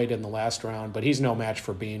Sean Lloyd in the last round, but he's no match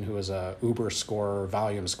for Bean, who is a uber scorer,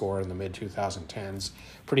 volume scorer in the mid-2010s.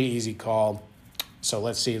 Pretty easy call. So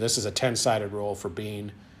let's see, this is a 10-sided roll for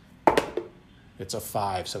Bean. It's a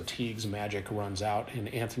 5, so Teague's magic runs out,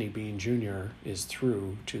 and Anthony Bean Jr. is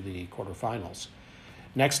through to the quarterfinals.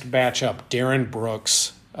 Next matchup, Darren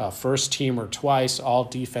Brooks, a first-teamer twice,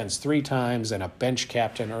 all-defense 3 times, and a bench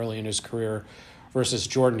captain early in his career, versus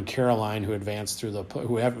Jordan Caroline, who advanced through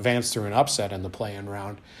an upset in the play-in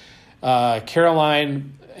round.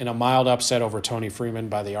 Caroline in a mild upset over Tony Freeman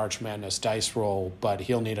by the Arch Madness dice roll, but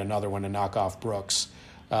he'll need another one to knock off Brooks,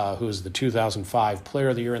 who's the 2005 Player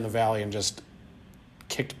of the Year in the Valley and just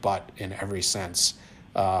kicked butt in every sense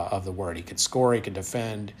of the word. He could score, he could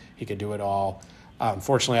defend, he could do it all.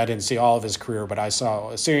 Unfortunately, I didn't see all of his career, but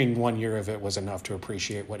seeing 1 year of it was enough to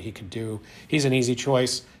appreciate what he could do. He's an easy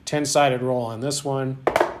choice. 10-sided roll on this one.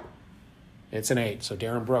 It's an 8, so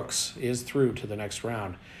Darren Brooks is through to the next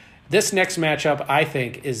round. This next matchup, I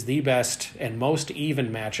think, is the best and most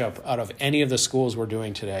even matchup out of any of the schools we're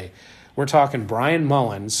doing today. We're talking Brian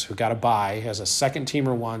Mullins, who got a bye, as a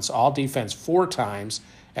second-teamer once, all-defense 4 times,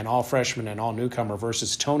 and all-freshman and all-newcomer,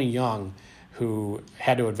 versus Tony Young, who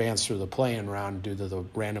had to advance through the play-in round due to the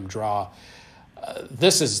random draw.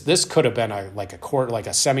 This could have been a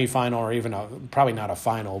semifinal, or even probably not a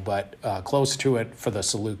final, but close to it for the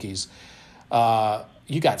Salukis.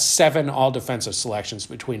 You got 7 all-defensive selections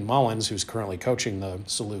between Mullins, who's currently coaching the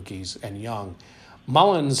Salukis, and Young.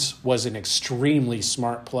 Mullins was an extremely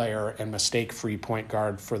smart player and mistake-free point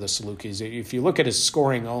guard for the Salukis. If you look at his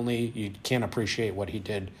scoring only, you can't appreciate what he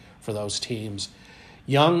did for those teams.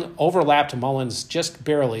 Young overlapped Mullins just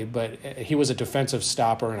barely, but he was a defensive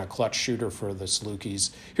stopper and a clutch shooter for the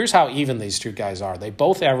Salukis. Here's how even these two guys are. They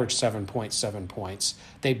both averaged 7.7 points.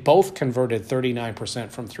 They both converted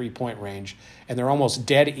 39% from three-point range, and they're almost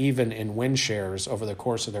dead even in win shares over the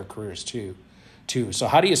course of their careers too. So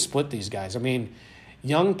how do you split these guys? I mean,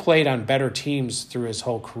 Young played on better teams through his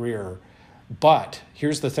whole career, but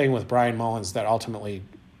here's the thing with Brian Mullins that ultimately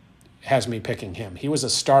has me picking him. He was a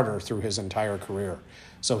starter through his entire career,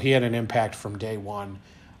 so he had an impact from day one.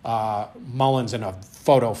 Mullins in a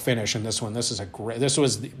photo finish in this one. This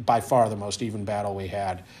was by far the most even battle we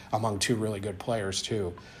had among 2 really good players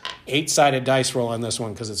too. 8-sided dice roll on this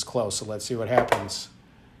one because it's close, so let's see what happens.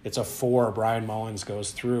 It's a 4. Brian Mullins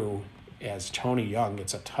goes through as Tony Young.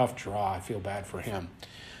 It's a tough draw. I feel bad for him.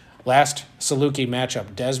 Last Saluki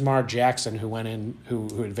matchup, Desmar Jackson,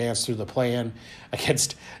 who advanced through the play-in,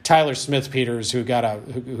 against Tyler Smith-Peters,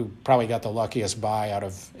 who probably got the luckiest bye out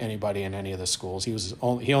of anybody in any of the schools. He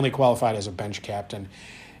only qualified as a bench captain.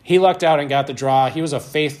 He lucked out and got the draw. He was a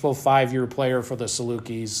faithful 5-year player for the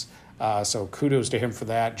Salukis, so kudos to him for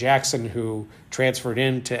that. Jackson, who transferred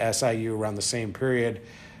into SIU around the same period,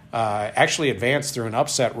 actually advanced through an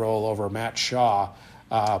upset roll over Matt Shaw.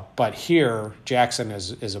 But here, Jackson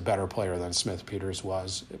is a better player than Smith-Peters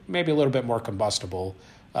was. Maybe a little bit more combustible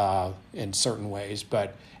in certain ways,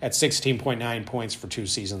 but at 16.9 points for 2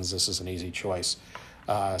 seasons, this is an easy choice.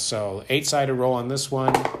 So 8-sided roll on this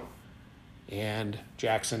one, and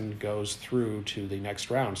Jackson goes through to the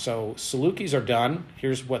next round. So Salukis are done.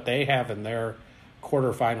 Here's what they have in their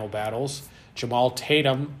quarterfinal battles. Jamal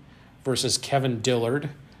Tatum versus Kevin Dillard.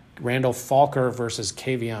 Randall Falker versus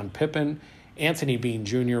Kavion Pippen. Anthony Bean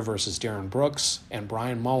Jr. versus Darren Brooks, and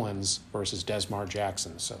Brian Mullins versus Desmar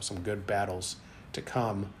Jackson. So some good battles to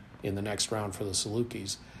come in the next round for the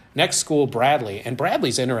Salukis. Next school, Bradley. And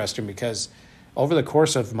Bradley's interesting because over the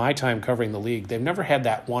course of my time covering the league, they've never had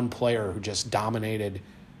that one player who just dominated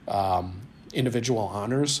individual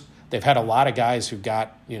honors. They've had a lot of guys who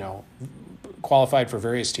got, qualified for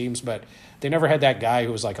various teams, but they never had that guy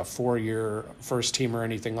who was like a 4-year first team or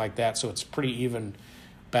anything like that. So it's pretty even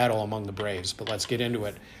battle among the Braves, but let's get into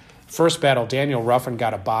it. First battle, Daniel Ruffin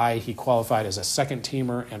got a bye. He qualified as a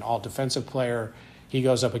second-teamer and all-defensive player. He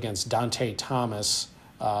goes up against Dante Thomas,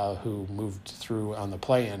 who moved through on the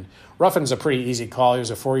play-in. Ruffin's a pretty easy call. He was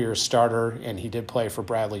a 4-year starter, and he did play for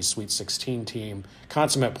Bradley's Sweet 16 team.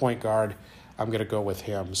 Consummate point guard. I'm going to go with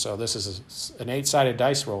him. So this is an 8-sided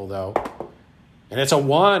dice roll, though. And it's a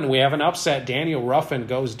 1. We have an upset. Daniel Ruffin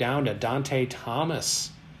goes down to Dante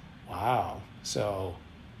Thomas. Wow. So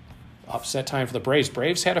upset time for the Braves.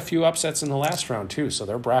 Braves had a few upsets in the last round, too, so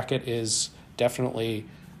their bracket is definitely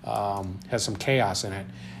has some chaos in it.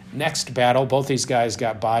 Next battle, both these guys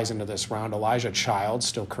got buys into this round. Elijah Child,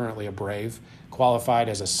 still currently a Brave, qualified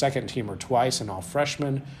as a second-teamer twice, an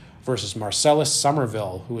all-freshman, versus Marcellus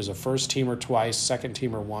Somerville, who was a first-teamer twice,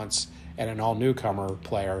 second-teamer once, and an all-newcomer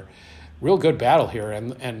player. Real good battle here,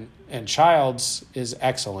 and Childs is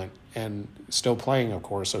excellent and still playing, of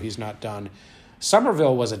course, so he's not done.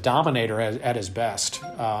 Somerville was a dominator at his best.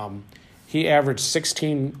 He averaged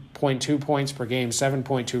 16.2 points per game,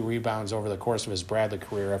 7.2 rebounds over the course of his Bradley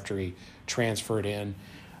career after he transferred in.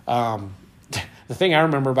 The thing I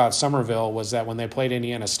remember about Somerville was that when they played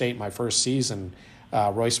Indiana State my first season,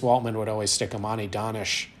 Royce Waltman would always stick Amani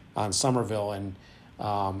Donish on Somerville, and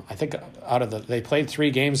I think they played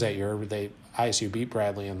 3 games that year. ISU beat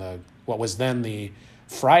Bradley in what was then the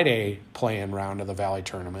Friday play-in round of the Valley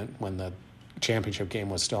Tournament when the championship game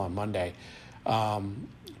was still on Monday.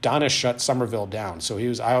 Donish shut Somerville down, so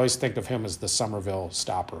I always think of him as the Somerville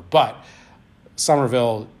stopper. But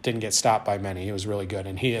Somerville didn't get stopped by many. He was really good,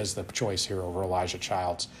 and he is the choice here over Elijah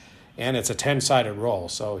Childs. And it's a 10-sided roll,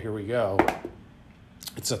 so here we go.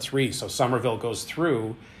 It's a 3, so Somerville goes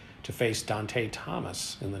through to face Dante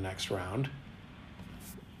Thomas in the next round.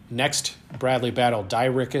 Next, Bradley battled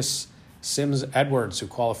Dyricus Sims Edwards, who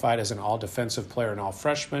qualified as an all-defensive player and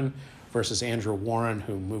all-freshman, versus Andrew Warren,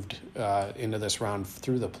 who moved into this round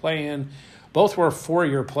through the play-in. Both were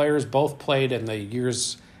 4-year players. Both played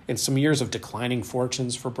in some years of declining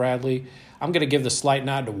fortunes for Bradley. I'm going to give the slight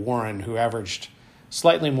nod to Warren, who averaged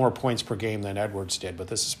slightly more points per game than Edwards did, but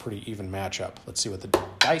this is a pretty even matchup. Let's see what the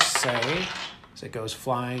dice say as it goes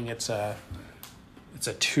flying. It's a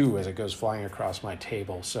 2 as it goes flying across my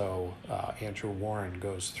table, so Andrew Warren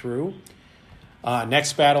goes through.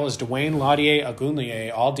 Next battle is Dwayne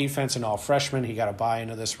Lautier-Agunlier, all defense and all freshman. He got a bye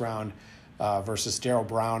into this round versus Darryl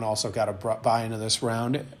Brown, also got a bye into this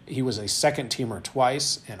round. He was a second-teamer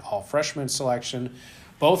twice, an all freshman selection.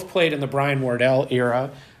 Both played in the Brian Wardell era.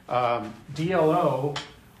 DLO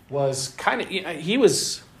was he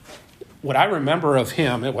was, what I remember of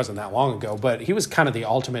him, it wasn't that long ago, but he was kind of the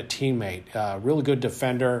ultimate teammate. Really good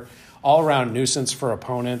defender, all-around nuisance for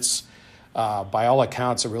opponents. By all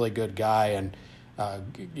accounts, a really good guy, and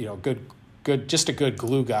good, just a good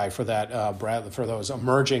glue guy for that for those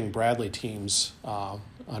emerging Bradley teams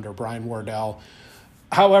under Brian Wardell.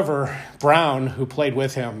 However, Brown, who played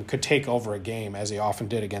with him, could take over a game, as he often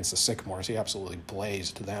did against the Sycamores. He absolutely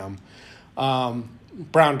blazed them.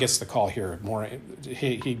 Brown gets the call here.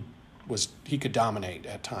 He could dominate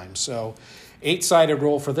at times. So 8-sided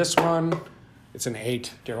roll for this one. It's an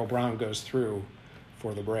 8. Darryl Brown goes through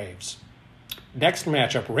for the Braves. Next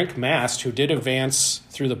matchup, Rienk Mast, who did advance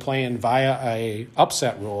through the play-in via a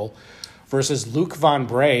upset rule, versus Luke Von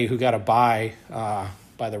Bray, who got a bye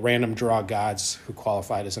by the random draw gods, who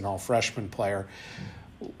qualified as an all-freshman player.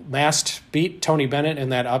 Mast beat Tony Bennett in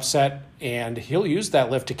that upset, and he'll use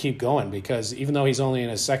that lift to keep going because even though he's only in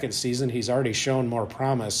his second season, he's already shown more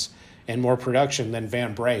promise and more production than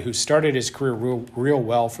Van Bray, who started his career real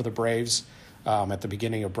well for the Braves at the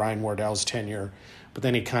beginning of Brian Wardell's tenure, but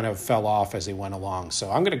then he kind of fell off as he went along.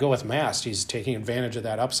 So I'm going to go with Mast. He's taking advantage of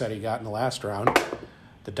that upset he got in the last round.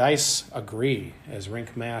 The dice agree as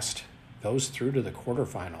Rienk Mast goes through to the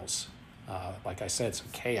quarterfinals. Like I said, some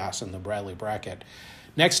chaos in the Bradley bracket.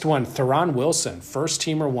 Next one, Theron Wilson,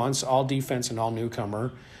 first-teamer once, all-defense and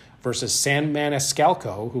all-newcomer, versus Sam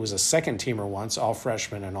Maniscalco, who was a second-teamer once,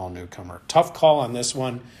 all-freshman and all-newcomer. Tough call on this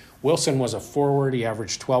one. Wilson was a forward. He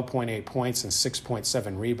averaged 12.8 points and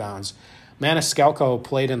 6.7 rebounds. Maniscalco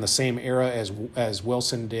played in the same era as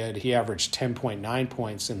Wilson did. He averaged 10.9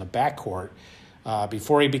 points in the backcourt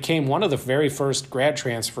before he became one of the very first grad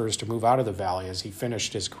transfers to move out of the Valley as he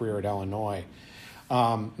finished his career at Illinois.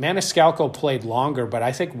 Maniscalco played longer, but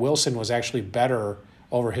I think Wilson was actually better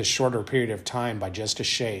over his shorter period of time by just a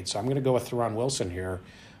shade. So I'm going to go with Theron Wilson here.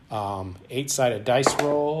 8-sided dice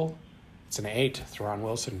roll. It's an 8. Theron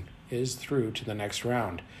Wilson is through to the next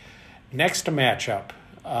round. Next matchup,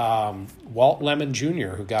 Walt Lemon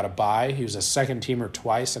Jr., who got a bye. He was a second-teamer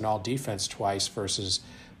twice and all-defense twice versus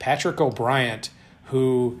Patrick O'Bryant,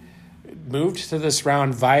 who moved to this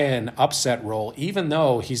round via an upset role, even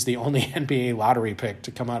though he's the only NBA lottery pick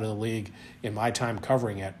to come out of the league in my time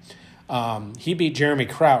covering it. He beat Jeremy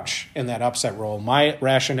Crouch in that upset role. My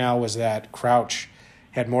rationale was that Crouch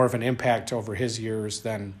had more of an impact over his years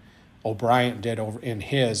than O'Bryant did in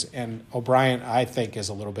his, and O'Bryant, I think, is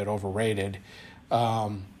a little bit overrated.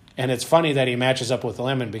 And it's funny that he matches up with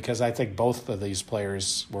Lemon because I think both of these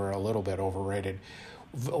players were a little bit overrated.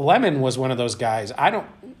 Lemon was one of those guys.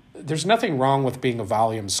 There's nothing wrong with being a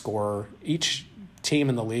volume scorer. Each team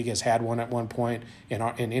in the league has had one at one point. In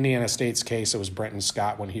Indiana State's case, it was Brenton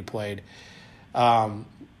Scott when he played.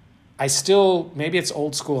 I still, maybe it's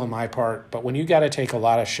old school on my part, but when you got to take a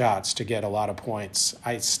lot of shots to get a lot of points,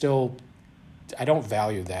 I don't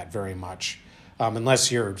value that very much,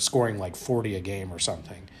 unless you're scoring like 40 a game or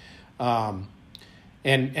something.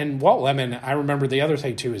 And Walt Lemon, I remember the other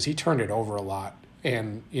thing too is he turned it over a lot,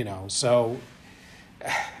 and so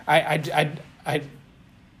I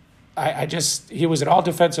just, he was an all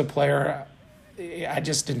defensive player. I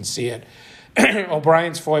just didn't see it.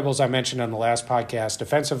 O'Brien's foibles I mentioned on the last podcast,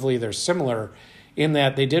 defensively they're similar in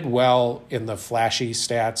that they did well in the flashy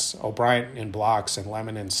stats, O'Brien in blocks and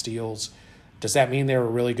Lemon in steals. Does that mean they were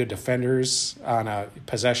really good defenders on a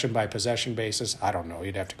possession-by-possession basis? I don't know.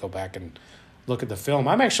 You'd have to go back and look at the film.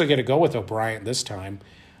 I'm actually going to go with O'Brien this time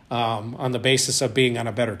on the basis of being on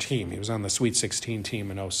a better team. He was on the Sweet 16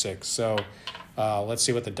 team in 2006. So let's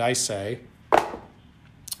see what the dice say.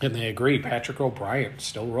 And they agree. Patrick O'Brien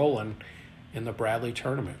still rolling in the Bradley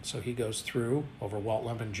tournament. So he goes through over Walt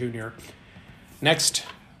Lemon Jr. Next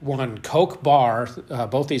one, Coke Barr.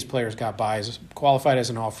 Both these players got buys. Qualified as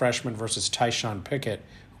an all-freshman versus Tyshawn Pickett,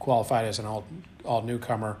 who qualified as an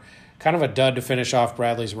all-newcomer. Kind of a dud to finish off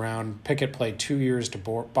Bradley's round. Pickett played 2 years to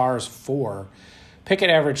Barr's 4. Pickett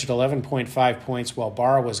averaged 11.5 points, while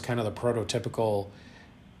Barr was kind of the prototypical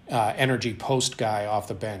energy post guy off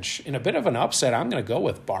the bench. In a bit of an upset, I'm going to go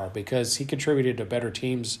with Barr because he contributed to better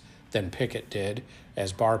teams than Pickett did,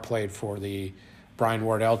 as Barr played for the Brian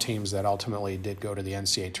Wardell teams that ultimately did go to the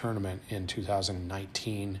NCAA tournament in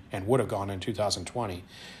 2019 and would have gone in 2020.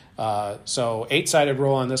 So 8-sided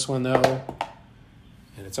roll on this one, though,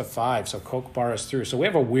 and it's a 5, so Coke Barr is through. So we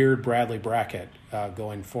have a weird Bradley bracket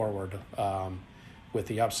going forward with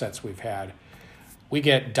the upsets we've had. We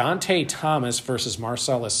get Dante Thomas versus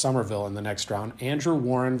Marcellus Somerville in the next round. Andrew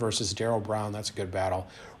Warren versus Darryl Brown. That's a good battle.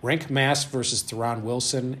 Rink Mast versus Theron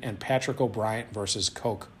Wilson. And Patrick O'Brien versus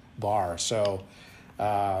Coke Barr. So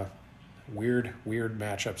weird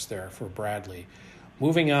matchups there for Bradley.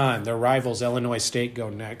 Moving on, their rivals Illinois State go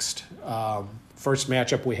next. First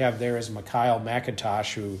matchup we have there is Mikhail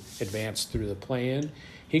McIntosh, who advanced through the play-in.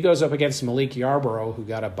 He goes up against Malik Yarborough, who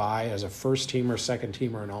got a bye as a first-teamer,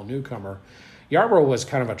 second-teamer, and all-newcomer. Yarborough was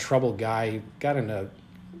kind of a troubled guy.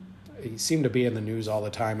 He seemed to be in the news all the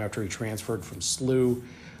time after he transferred from SLU.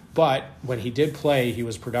 But when he did play, he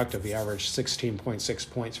was productive. He averaged 16.6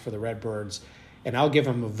 points for the Redbirds. And I'll give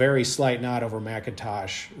him a very slight nod over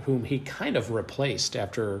McIntosh, whom he kind of replaced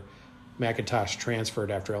after McIntosh transferred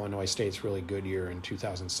after Illinois State's really good year in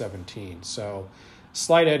 2017. So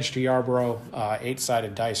slight edge to Yarborough.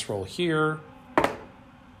 8-sided dice roll here.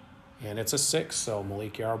 And it's a 6, so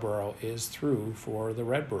Malik Yarborough is through for the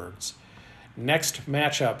Redbirds. Next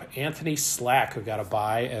matchup, Anthony Slack, who got a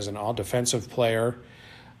bye as an all-defensive player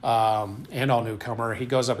and all-newcomer. He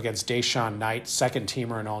goes up against Deshaun Knight,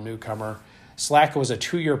 second-teamer and all-newcomer. Slack was a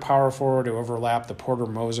 2-year power forward who overlapped the Porter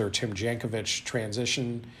Moser, Tim Jankovich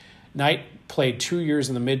transition. Knight played 2 years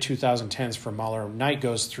in the mid-2010s for Muller. Knight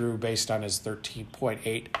goes through based on his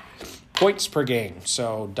 13.8 points per game.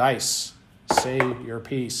 So dice, say your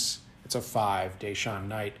piece. It's a 5. Deshaun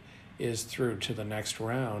Knight is through to the next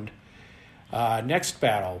round. Next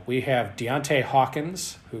battle, we have Deontay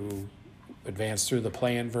Hawkins, who advanced through the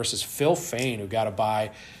play-in, versus Phil Fain, who got a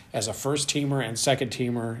bye as a first-teamer and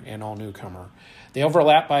second-teamer and all-newcomer. They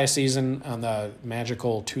overlap by a season on the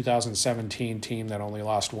magical 2017 team that only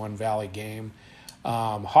lost one Valley game.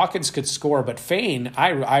 Hawkins could score, but Fain,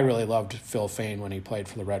 I really loved Phil Fain when he played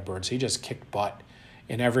for the Redbirds. He just kicked butt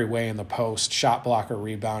in every way in the post, shot blocker,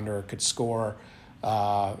 rebounder, could score.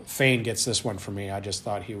 Fain gets this one for me. I just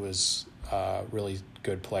thought he was a really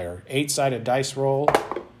good player. 8-sided dice roll,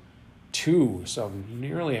 2, so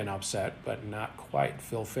nearly an upset, but not quite.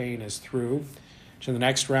 Phil Fain is through to the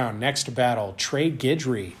next round. Next battle, Trey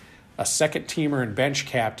Guidry, a second-teamer and bench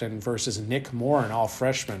captain, versus Nick Moore, an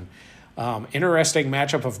all-freshman. Interesting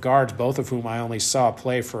matchup of guards, both of whom I only saw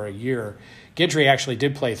play for a year. Guidry actually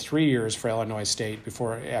did play 3 years for Illinois State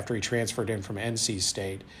after he transferred in from NC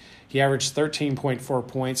State. He averaged 13.4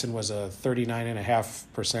 points and was a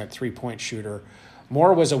 39.5% three-point shooter.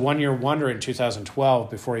 Moore was a one-year wonder in 2012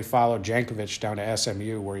 before he followed Jankovich down to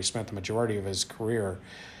SMU, where he spent the majority of his career.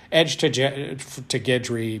 Edge to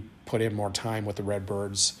Guidry, put in more time with the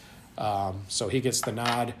Redbirds. So he gets the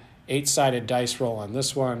nod. 8-sided dice roll on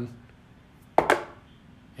this one.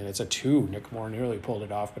 And it's a 2. Nick Moore nearly pulled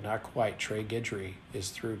it off, but not quite. Trey Guidry is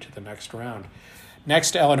through to the next round.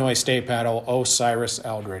 Next Illinois State battle, Osiris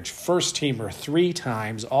Eldridge. First teamer 3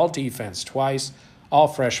 times, all defense twice, all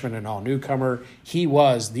freshman and all newcomer. He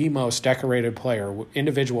was the most decorated player,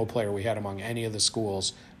 individual player we had among any of the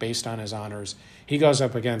schools based on his honors. He goes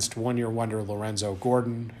up against one-year wonder Lorenzo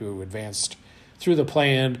Gordon, who advanced through the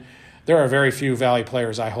play-in. there are very few Valley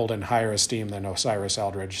players I hold in higher esteem than Osiris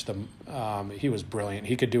Eldridge. He was brilliant.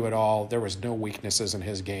 He could do it all. There was no weaknesses in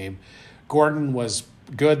his game. Gordon was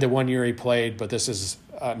good the 1 year he played, but this is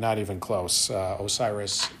not even close.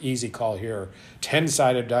 Osiris, easy call here.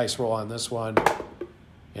 10-sided dice roll on this one,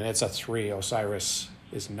 and it's a 3. Osiris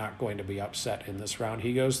is not going to be upset in this round.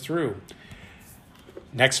 He goes through.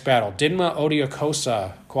 Next battle, Dinma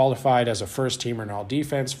Odiokosa qualified as a first-teamer in all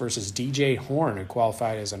defense versus DJ Horn, who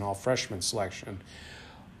qualified as an all-freshman selection.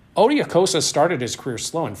 Odiokosa started his career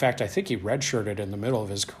slow. In fact, I think he redshirted in the middle of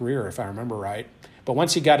his career, if I remember right. But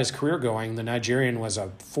once he got his career going, the Nigerian was a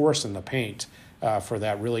force in the paint for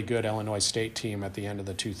that really good Illinois State team at the end of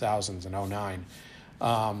the 2000s in 2009.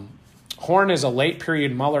 Horn is a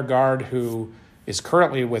late-period Muller guard who is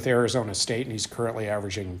currently with Arizona State, and he's currently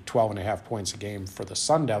averaging 12.5 points a game for the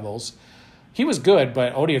Sun Devils. He was good,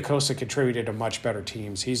 but Odiokosa contributed to much better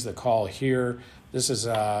teams. He's the call here. This is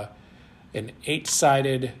an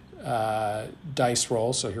 8-sided dice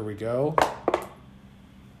roll, so here we go.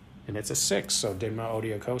 And it's a 6, so Dinma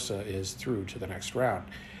Odiokosa is through to the next round.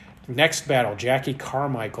 Next battle, Jackie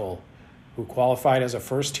Carmichael, who qualified as a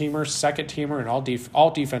first-teamer, second-teamer, and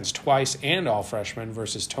all defense twice, and all-freshman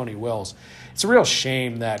versus Tony Wills. It's a real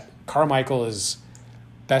shame that Carmichael is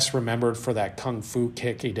best remembered for that kung fu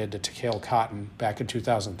kick he did to Takale Cotton back in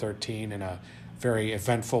 2013 in a very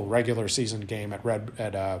eventful regular season game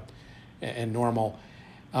in Normal.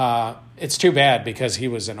 It's too bad because he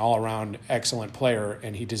was an all-around excellent player,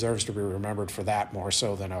 and he deserves to be remembered for that more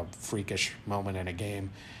so than a freakish moment in a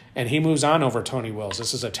game. And he moves on over Tony Wills.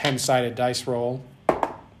 This is a 10-sided dice roll,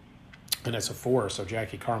 and it's a 4, so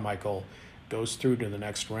Jackie Carmichael goes through to the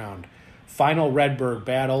next round. Final Redbird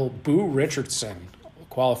battle, Boo Richardson,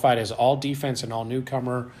 qualified as all-defense and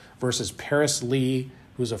all-newcomer versus Paris Lee,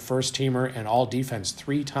 who's a first-teamer and all-defense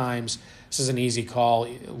 3 times. This is an easy call.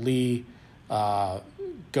 Lee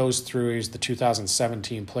goes through. He's the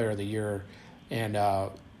 2017 Player of the Year, and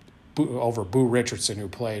over Boo Richardson, who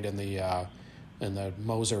played in the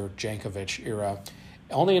Moser-Jankovic era.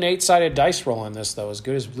 Only an 8-sided dice roll in this, though. As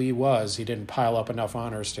good as Lee was, he didn't pile up enough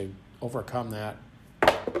honors to overcome that.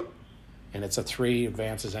 And it's a 3,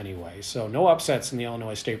 advances anyway. So no upsets in the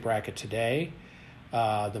Illinois State bracket today.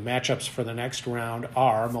 The matchups for the next round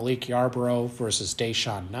are Malik Yarborough versus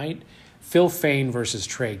Deshaun Knight, Phil Fain versus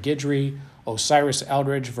Trey Guidry, Osiris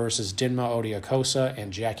Eldridge versus Dinma Odiokosa,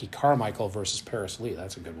 and Jackie Carmichael versus Paris Lee.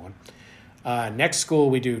 That's a good one. Next school,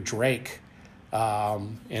 we do Drake.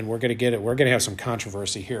 And we're going to have some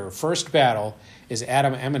controversy here. First battle is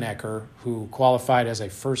Adam Emenecker, who qualified as a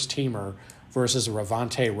first-teamer, versus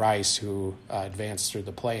Ravante Rice, who advanced through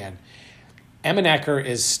the play-in. Emenecker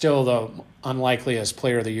is still the unlikeliest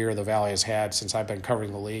Player of the Year the Valley has had since I've been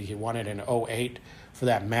covering the league. He won it in 2008 for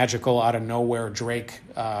that magical, out-of-nowhere Drake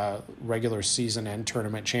regular season and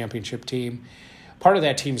tournament championship team. Part of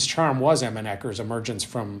that team's charm was Emenecker's emergence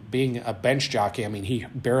from being a bench jockey. I mean, he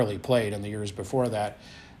barely played in the years before that,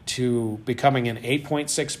 to becoming an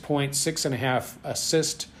 8.6 point, 6.5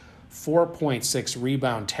 assist, 4.6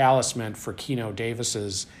 rebound talisman for Keno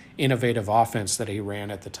Davis's innovative offense that he ran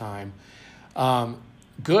at the time.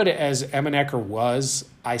 Good as Emenecker was,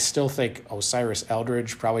 I still think Osiris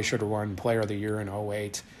Eldridge probably should have won Player of the Year in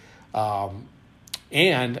 2008.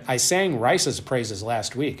 And I sang Rice's praises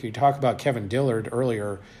last week. We talked about Kevin Dillard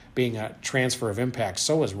earlier being a transfer of impact.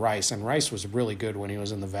 So was Rice, and Rice was really good when he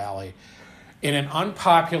was in the Valley. In an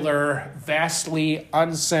unpopular, vastly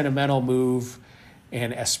unsentimental move,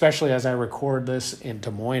 and especially as I record this in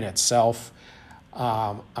Des Moines itself,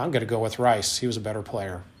 I'm going to go with Rice. He was a better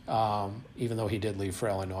player, even though he did leave for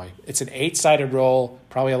Illinois. It's an 8-sided roll.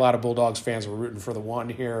 Probably a lot of Bulldogs fans were rooting for the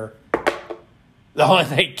 1 here. Oh,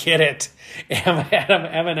 they get it. Adam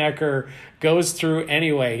Emenecker goes through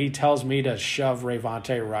anyway. He tells me to shove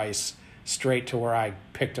Ravante Rice straight to where I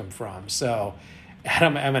picked him from. So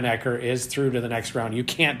Adam Emenecker is through to the next round. You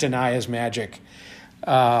can't deny his magic.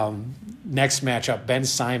 Next matchup, Ben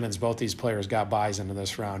Simons. Both these players got buys into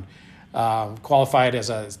this round. Qualified as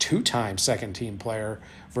a 2-time second-team player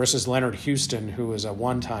versus Leonard Houston, who is a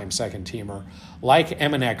 1-time second-teamer. Like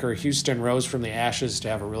Emenecker, Houston rose from the ashes to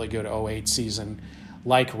have a really good 2008 season.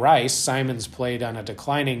 Like Rice, Simons played on a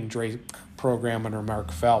declining Drake program under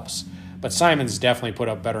Mark Phelps, but Simons definitely put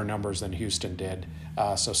up better numbers than Houston did.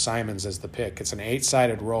 So Simons is the pick. It's an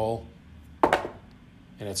 8-sided roll,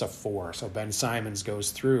 and it's a 4. So Ben Simons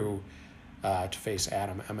goes through to face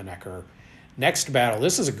Adam Emenecker. Next battle,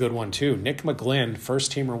 this is a good one too. Nick McGlynn,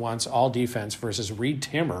 first-teamer once, all-defense, versus Reed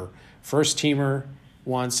Timmer, first-teamer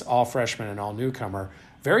once, all-freshman and all-newcomer.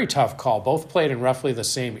 Very tough call. Both played in roughly the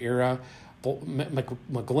same era.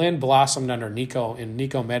 McGlynn blossomed under Nico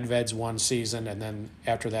Medved's one season, and then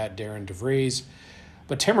after that, Darren DeVries.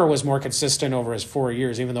 But Timmer was more consistent over his 4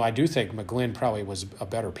 years, even though I do think McGlynn probably was a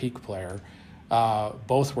better peak player.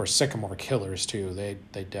 Both were Sycamore killers, too. They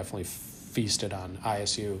definitely feasted on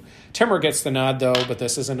ISU. Timmer gets the nod, though, but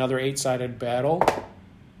this is another 8-sided battle.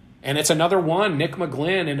 And it's another one, Nick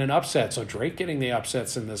McGlynn in an upset. So Drake getting the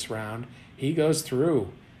upsets in this round. He goes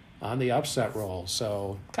through on the upset roll.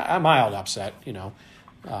 So a mild upset,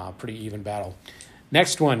 pretty even battle.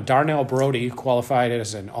 Next one, Darnell Brody, who qualified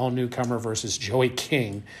as an all-newcomer versus Joey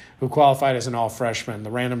King, who qualified as an all-freshman.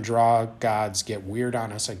 The random draw gods get weird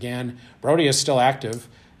on us again. Brody is still active.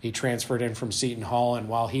 He transferred in from Seton Hall, and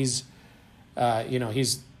while he's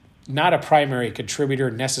not a primary contributor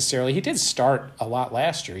necessarily, he did start a lot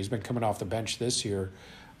last year. He's been coming off the bench this year,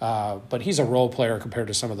 but he's a role player compared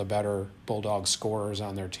to some of the better Bulldog scorers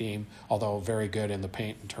on their team, although very good in the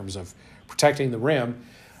paint in terms of protecting the rim.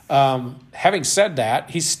 Having said that,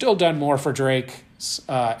 he's still done more for Drake's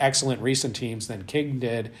excellent recent teams than King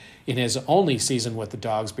did in his only season with the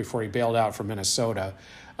Dogs before he bailed out from Minnesota.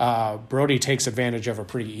 Brody takes advantage of a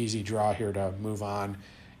pretty easy draw here to move on.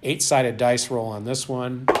 8-sided dice roll on this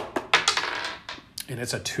one, and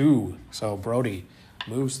it's a 2. So Brody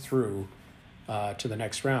moves through to the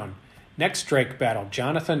next round. Next Drake battle,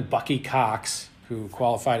 Jonathan Bucky Cox, who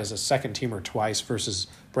qualified as a second-teamer twice, versus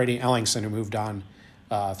Brady Ellingson, who moved on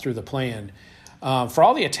through the play-in. For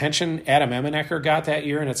all the attention Adam Emenecker got that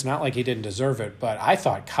year, and it's not like he didn't deserve it, but I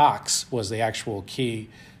thought Cox was the actual key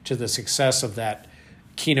to the success of that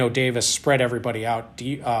Keno Davis spread everybody out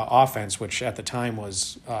offense, which at the time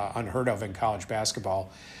was unheard of in college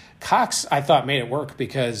basketball. Cox, I thought, made it work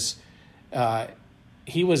because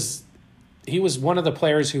he was one of the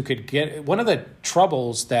players who could get one of the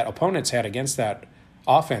troubles that opponents had against that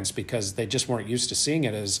offense, because they just weren't used to seeing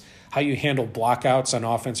it, is how you handle blockouts on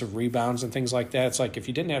offensive rebounds and things like that. It's like if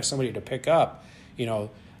you didn't have somebody to pick up,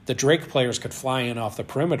 the Drake players could fly in off the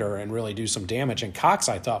perimeter and really do some damage. And Cox,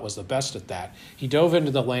 I thought, was the best at that. He dove into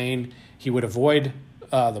the lane. He would avoid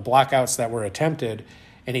the blockouts that were attempted,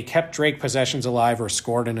 and he kept Drake possessions alive or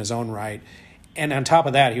scored in his own right. And on top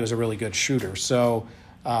of that, he was a really good shooter. So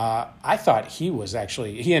I thought he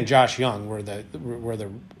and Josh Young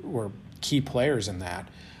were key players in that.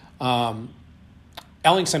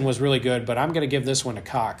 Ellingson was really good, but I'm going to give this one to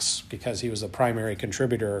Cox because he was the primary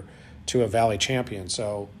contributor to a Valley champion.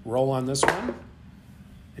 So roll on this one.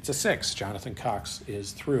 It's a 6. Jonathan Cox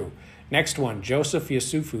is through. Next one, Joseph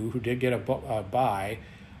Yusufu, who did get a bye,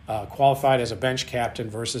 qualified as a bench captain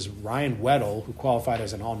versus Ryan Weddle, who qualified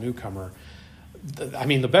as an all-newcomer.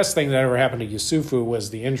 The best thing that ever happened to Yusufu was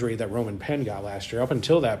the injury that Roman Penn got last year. Up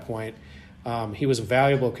until that point, he was a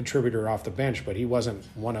valuable contributor off the bench, but he wasn't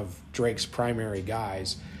one of Drake's primary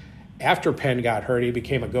guys. After Penn got hurt, he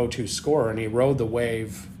became a go-to scorer, and he rode the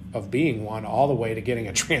wave of being one all the way to getting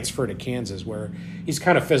a transfer to Kansas, where he's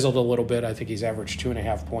kind of fizzled a little bit. I think he's averaged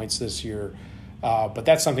 2.5 points this year, but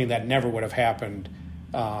that's something that never would have happened,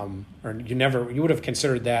 or you would have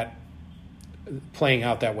considered that playing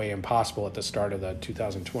out that way impossible at the start of the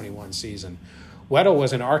 2021 season. Weddle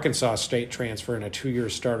was an Arkansas State transfer and a 2-year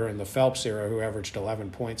starter in the Phelps era who averaged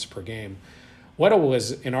 11 points per game. Weddle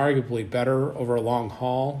was inarguably better over a long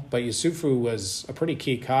haul, but Yusufu was a pretty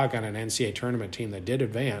key cog on an NCAA tournament team that did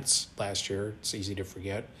advance last year. It's easy to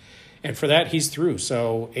forget. And for that, he's through.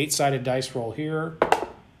 So 8-sided dice roll here.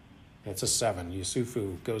 It's a 7.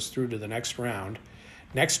 Yusufu goes through to the next round.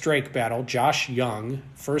 Next Drake battle, Josh Young,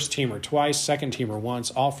 first-teamer twice, second-teamer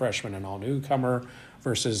once, all-freshman and all-newcomer,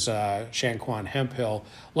 versus Shanquan Hemphill.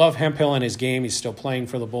 Love Hemphill in his game. He's still playing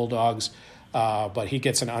for the Bulldogs, but he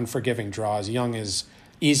gets an unforgiving draw. As Young is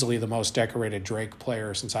easily the most decorated Drake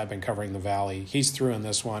player since I've been covering the Valley. He's through in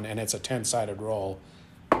this one, and it's a 10-sided roll.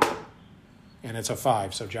 And it's a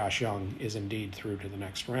 5, so Josh Young is indeed through to the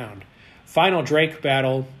next round. Final Drake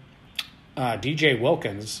battle, DJ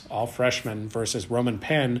Wilkins, all-freshman, versus Roman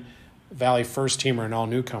Penn, Valley first-teamer and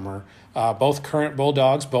all-newcomer. Both current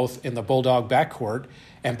Bulldogs, both in the Bulldog backcourt,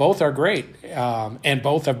 and both are great. And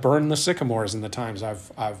both have burned the Sycamores in the times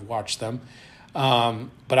I've watched them.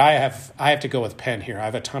 But I have to go with Penn here. I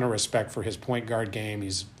have a ton of respect for his point guard game.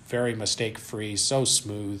 He's very mistake-free, so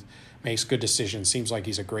smooth, makes good decisions, seems like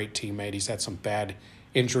he's a great teammate. He's had some bad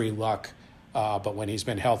injury luck, but when he's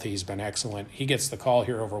been healthy, he's been excellent. He gets the call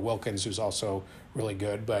here over Wilkins, who's also really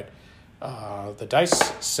good. But the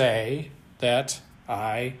dice say that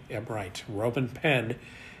I am right. Roman Penn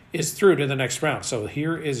is through to the next round. So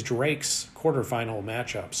here is Drake's quarterfinal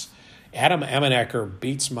matchups. Adam Emenecker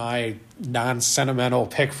beats my non-sentimental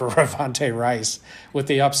pick for Ravonte Rice with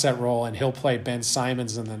the upset roll, and he'll play Ben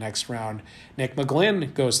Simons in the next round. Nick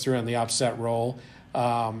McGlynn goes through on the upset roll,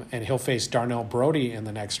 and he'll face Darnell Brody in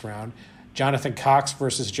the next round. Jonathan Cox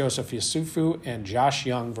versus Joseph Yusufu, and Josh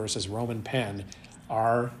Young versus Roman Penn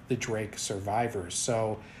are the Drake survivors.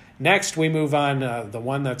 So next we move on, the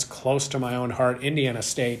one that's close to my own heart, Indiana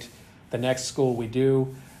State, the next school we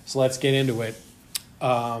do. So let's get into it.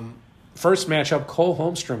 First matchup, Cole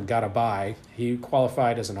Holmstrom got a bye. He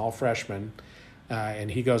qualified as an all-freshman,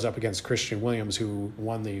 and he goes up against Christian Williams, who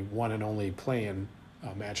won the one and only play-in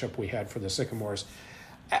matchup we had for the Sycamores.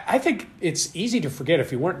 I think it's easy to forget,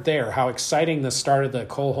 if you weren't there, how exciting the start of the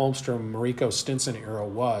Cole Holmstrom, Mariko Stinson era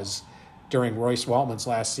was during Royce Waltman's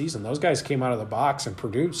last season. Those guys came out of the box and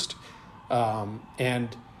produced.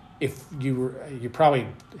 And if you probably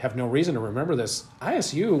have no reason to remember this,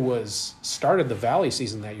 ISU started the Valley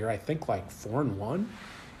season that year, I think, like 4-1,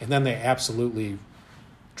 and then they absolutely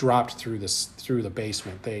dropped through the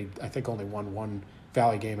basement. They, I think, only won one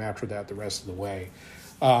Valley game after that the rest of the way.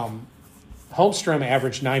 Holmstrom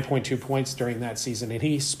averaged 9.2 points during that season, and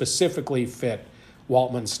he specifically fit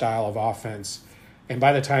Waltman's style of offense. And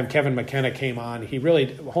by the time Kevin McKenna came on,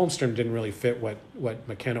 Holmstrom didn't really fit what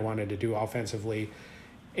McKenna wanted to do offensively,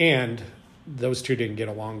 and those two didn't get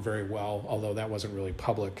along very well, although that wasn't really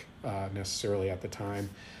public necessarily at the time.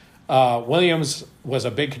 Williams was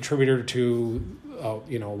a big contributor to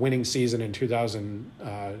a winning season in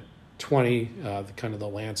 2020, kind of the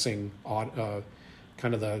Lansing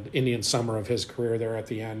kind of the Indian summer of his career there at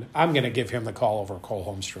the end. I'm going to give him the call over Cole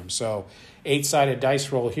Holmstrom. So 8-sided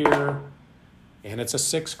dice roll here, and it's a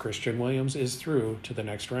 6. Christian Williams is through to the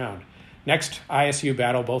next round. Next ISU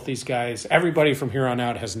battle, both these guys, everybody from here on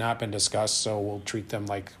out has not been discussed, so we'll treat them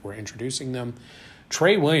like we're introducing them.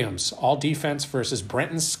 Trey Williams, all defense versus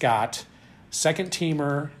Brenton Scott, second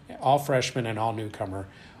teamer, all freshman and all newcomer.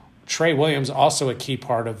 Trey Williams, also a key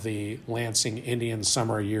part of the Lansing Indian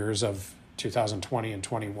summer years of 2020 and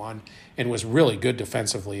 21, and was really good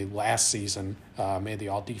defensively last season, made the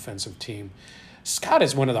all-defensive team. Scott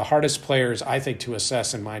is one of the hardest players, I think, to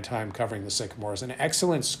assess in my time covering the Sycamores. An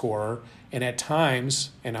excellent scorer and at times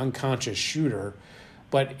an unconscious shooter,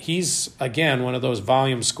 but he's, again, one of those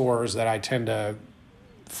volume scorers that I tend to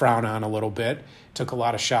frown on a little bit. Took a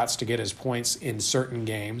lot of shots to get his points in certain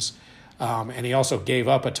games, and he also gave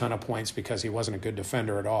up a ton of points because he wasn't a good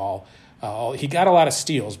defender at all. He got a lot of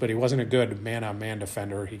steals, but he wasn't a good man-on-man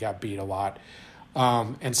defender. He got beat a lot.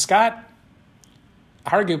 And Scott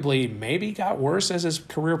arguably maybe got worse as his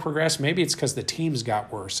career progressed. Maybe it's because the teams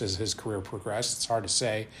got worse as his career progressed. It's hard to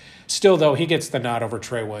say. Still, though, he gets the nod over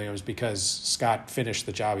Trey Williams because Scott finished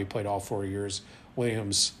the job. He played all 4 years.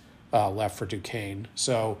 Williams left for Duquesne.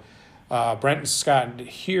 So Brenton Scott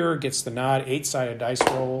here gets the nod. 8-sided dice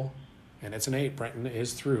roll, and it's an 8. Brenton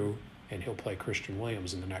is through, and he'll play Christian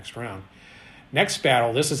Williams in the next round. Next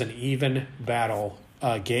battle, this is an even battle.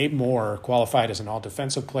 Gabe Moore qualified as an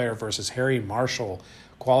all-defensive player versus Harry Marshall,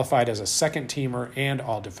 qualified as a second-teamer and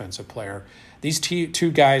all-defensive player. These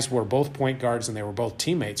two guys were both point guards, and they were both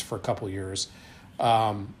teammates for a couple years.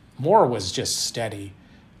 Moore was just steady,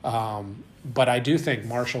 but I do think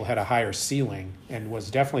Marshall had a higher ceiling and was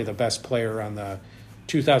definitely the best player on the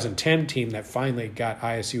 2010 team that finally got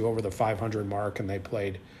ISU over the 500 mark, and they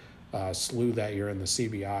played SLU that year in the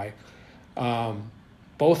CBI.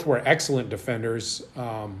 Both were excellent defenders.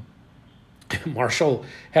 Marshall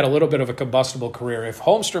had a little bit of a combustible career. If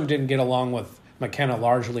Holmstrom didn't get along with McKenna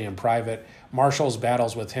largely in private, Marshall's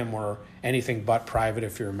battles with him were anything but private.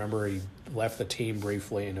 If you remember, he left the team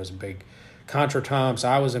briefly, and it was a big contretemps.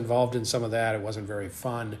 I was involved in some of that. It wasn't very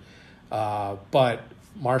fun. But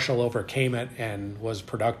Marshall overcame it and was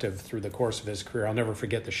productive through the course of his career. I'll never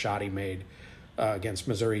forget the shot he made against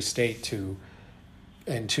Missouri State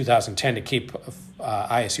in 2010 to keep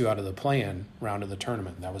ISU out of the play-in round of the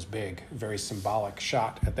tournament. That was big, very symbolic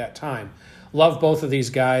shot at that time. Love both of these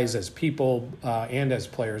guys as people and as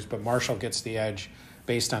players, but Marshall gets the edge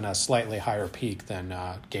based on a slightly higher peak than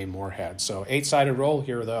Gabe Moore had. So 8-sided roll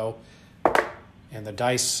here, though, and the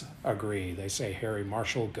dice agree. They say Harry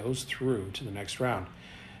Marshall goes through to the next round.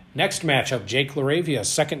 Next matchup, Jake LaRavia,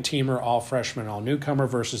 second-teamer, all-freshman, all-newcomer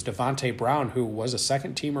versus Devontae Brown, who was a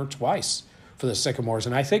second-teamer twice for the Sycamores.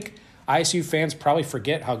 And I think ISU fans probably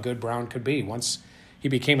forget how good Brown could be. Once he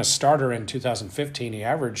became a starter in 2015, he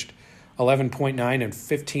averaged 11.9 and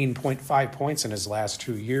 15.5 points in his last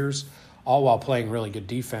 2 years, all while playing really good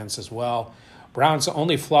defense as well. Brown's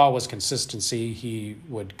only flaw was consistency. He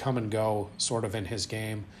would come and go sort of in his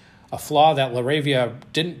game, a flaw that LaRavia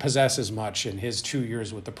didn't possess as much in his 2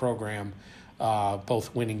 years with the program.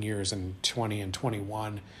 both winning years in 20 and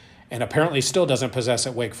 21. And apparently still doesn't possess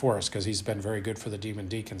at Wake Forest because he's been very good for the Demon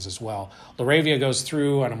Deacons as well. LaRavia goes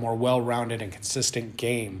through on a more well-rounded and consistent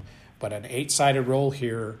game, but an 8-sided roll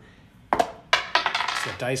here. So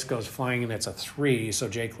the dice goes flying, and it's a 3, so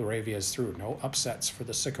Jake LaRavia is through. No upsets for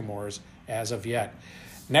the Sycamores as of yet.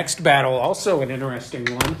 Next battle, also an interesting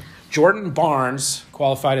one. Jordan Barnes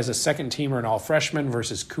qualified as a second-teamer and all-freshman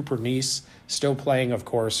versus Cooper Neese, still playing, of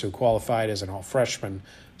course, who qualified as an all-freshman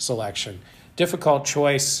selection. Difficult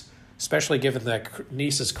choice, especially given that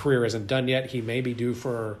Neese's career isn't done yet. He may be due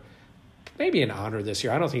for maybe an honor this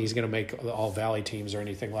year. I don't think he's going to make the All-Valley teams or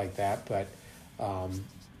anything like that, but,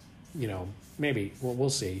 maybe. We'll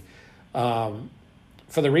see.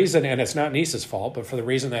 For the reason, and it's not Neese's fault, but for the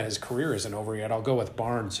reason that his career isn't over yet, I'll go with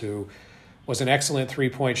Barnes, who was an excellent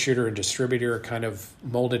three-point shooter and distributor, kind of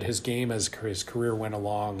molded his game as his career went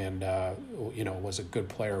along, and, was a good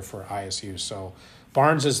player for ISU. So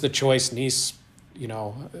Barnes is the choice. Neese,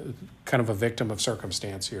 kind of a victim of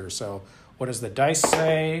circumstance here. So what does the dice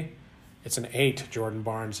say? It's an 8. Jordan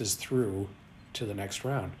Barnes is through to the next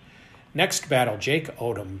round. Next battle, Jake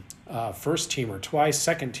Odom, first-teamer twice,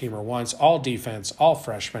 second-teamer once, all defense, all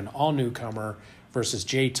freshman, all newcomer, versus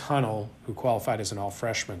Jay Tunnel, who qualified as an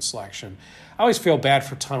all-freshman selection. I always feel bad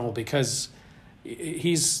for Tunnel because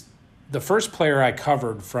he's the first player I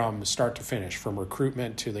covered from start to finish, from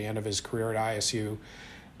recruitment to the end of his career at ISU.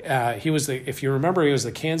 If you remember, he was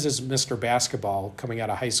the Kansas Mr. Basketball coming out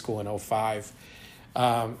of high school in 2005.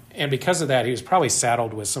 And because of that, he was probably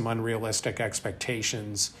saddled with some unrealistic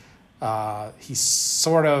expectations. He's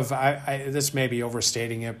sort of, this may be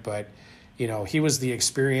overstating it, but, he was the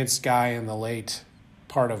experienced guy in the late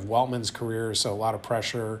part of Weltman's career, so a lot of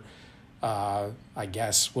pressure, I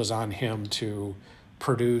guess, was on him to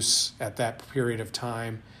produce at that period of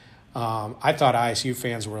time. I thought ISU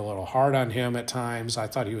fans were a little hard on him at times. I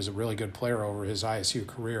thought he was a really good player over his ISU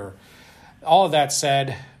career. All of that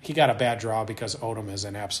said, he got a bad draw because Odom is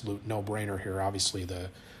an absolute no-brainer here. Obviously, the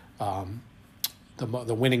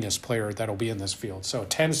winningest player that'll be in this field. So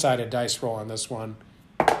 10-sided dice roll on this one,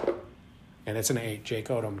 and it's an 8. Jake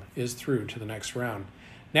Odom is through to the next round.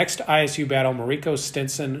 Next ISU battle, Mariko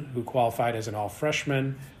Stinson, who qualified as an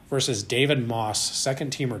all-freshman, versus David Moss,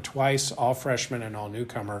 second-teamer twice, all-freshman and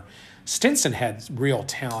all-newcomer. Stinson had real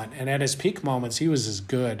talent, and at his peak moments, he was as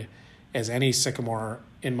good as any Sycamore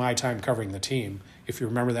in my time covering the team. If you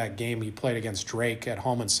remember that game he played against Drake at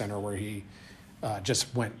Holman Center where he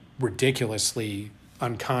just went ridiculously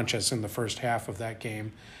unconscious in the first half of that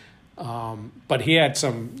game. But he had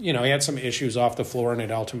some issues off the floor, and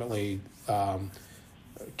it ultimately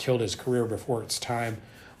killed his career before its time.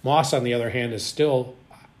 Moss, on the other hand, is still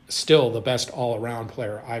the best all-around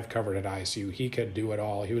player I've covered at ISU. He could do it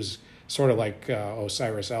all. He was sort of like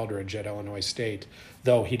Osiris Eldridge at Illinois State,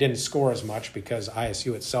 though he didn't score as much because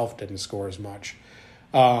ISU itself didn't score as much.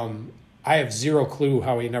 I have zero clue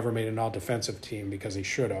how he never made an all-defensive team because he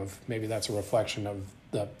should have. Maybe that's a reflection of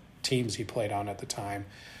the teams he played on at the time.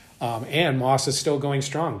 And Moss is still going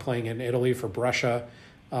strong, playing in Italy for Brescia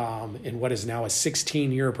in what is now a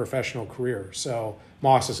 16-year professional career. So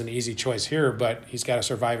Moss is an easy choice here, but he's got to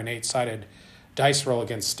survive an 8-sided dice roll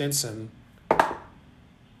against Stinson.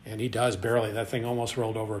 And he does barely. That thing almost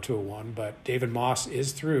rolled over to a 1. But David Moss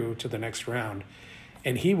is through to the next round.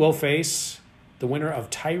 And he will face the winner of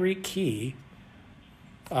Tyreek Key,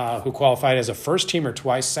 who qualified as a first-teamer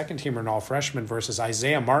twice, second-teamer and all-freshman, versus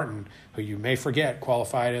Isaiah Martin, who you may forget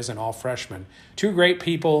qualified as an all-freshman. Two great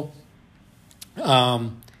people.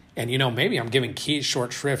 And, maybe I'm giving Key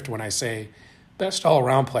short shrift when I say best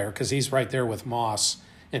all-around player because he's right there with Moss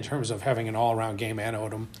in terms of having an all-around game and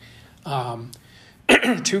Odom.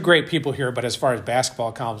 Two great people here, but as far as basketball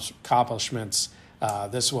accomplishments,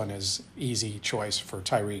 this one is easy choice for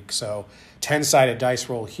Tyreek. So 10-sided dice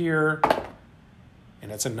roll here,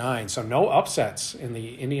 and it's a 9. So no upsets in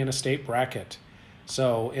the Indiana State bracket.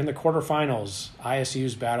 So in the quarterfinals,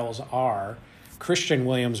 ISU's battles are Christian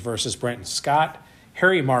Williams versus Brenton Scott,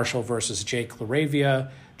 Harry Marshall versus Jake LaRavia,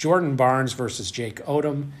 Jordan Barnes versus Jake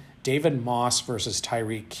Odom, David Moss versus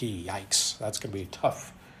Tyreek Key. Yikes, that's going to be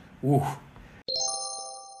tough. Woo.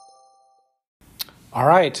 All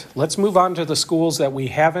right, let's move on to the schools that we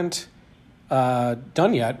haven't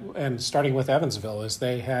done yet, and starting with Evansville, as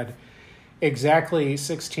they had exactly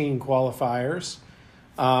 16 qualifiers.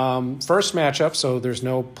 First matchup, so there's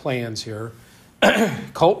no plans here.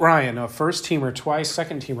 Colt Ryan, a first-teamer twice,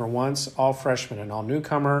 second-teamer once, all freshman and all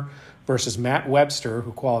newcomer, versus Matt Webster,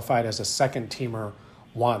 who qualified as a second-teamer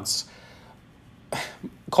once.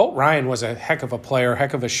 Colt Ryan was a heck of a player,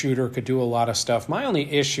 heck of a shooter, could do a lot of stuff. My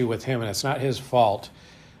only issue with him, and it's not his fault,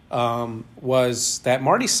 was that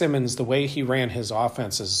Marty Simmons, the way he ran his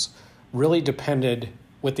offenses, really depended,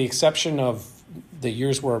 with the exception of the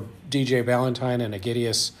years where DJ Valentine and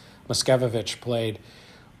Egidius Moskevich played,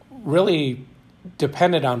 really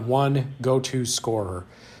depended on one go-to scorer.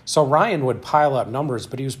 So Ryan would pile up numbers,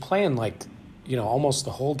 but he was playing almost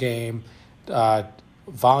the whole game,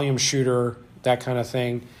 volume shooter, that kind of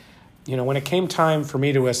thing. When it came time for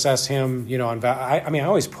me to assess him, I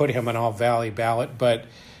always put him on all Valley ballot, but,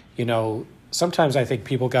 sometimes I think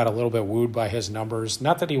people got a little bit wooed by his numbers.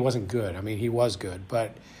 Not that he wasn't good. I mean, he was good,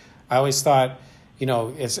 but I always thought,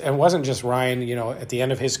 it wasn't just Ryan. At the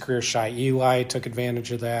end of his career, Shai Eli took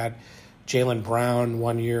advantage of that. Jaylen Brown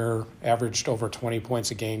 1 year averaged over 20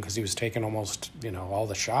 points a game because he was taking almost, all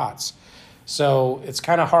the shots. So it's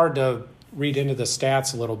kind of hard to read into the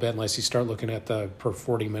stats a little bit unless you start looking at the per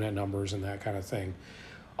 40-minute numbers and that kind of thing.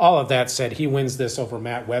 All of that said, he wins this over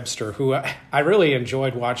Matt Webster, who I really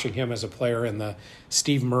enjoyed watching him as a player in the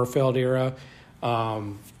Steve Murfield era.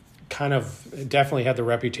 Kind of definitely had the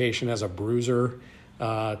reputation as a bruiser,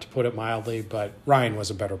 to put it mildly, but Ryan was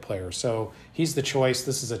a better player. So he's the choice.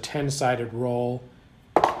 This is a 10-sided roll.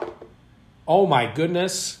 Oh my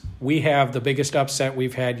goodness, we have the biggest upset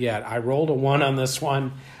we've had yet. I rolled a 1 on this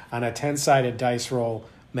one on a 10-sided dice roll.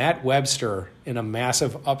 Matt Webster, in a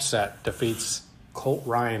massive upset, defeats Colt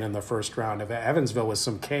Ryan in the first round. Evansville was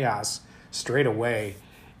some chaos straight away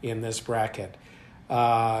in this bracket.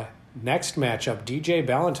 Next matchup, DJ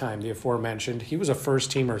Valentine, the aforementioned. He was a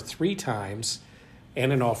first-teamer 3 times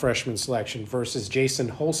and an all-freshman selection versus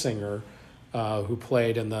Jason Holsinger, who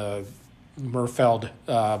played in the Murfeld,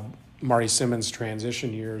 Marty Simmons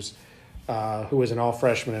transition years, who was an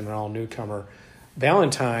all-freshman and an all-newcomer.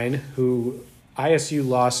 Valentine, who ISU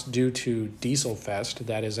lost due to Diesel Fest,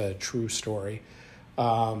 that is a true story,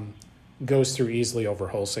 goes through easily over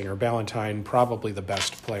Holsinger. Valentine, probably the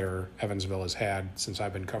best player Evansville has had since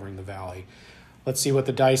I've been covering the Valley. Let's see what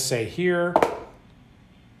the dice say here.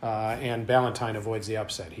 And Valentine avoids the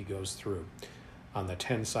upset. He goes through on the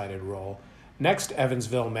 10-sided roll. Next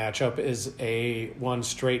Evansville matchup is a one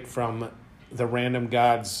straight from the Random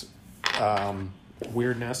Gods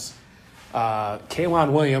weirdness.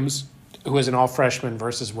 Kaylon Williams, who is an all-freshman,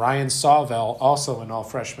 versus Ryan Sawvell, also an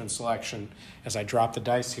all-freshman selection, as I drop the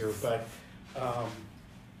dice here. But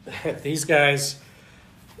these guys,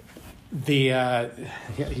 he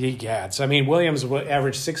gads. I mean, Williams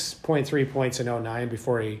averaged 6.3 points in 2009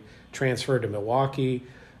 before he transferred to Milwaukee.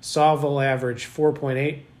 Sawvell averaged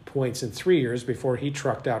 4.8 points in 3 years before he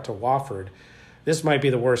trucked out to Wofford. This might be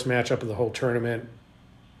the worst matchup of the whole tournament.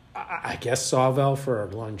 I guess Sawvell for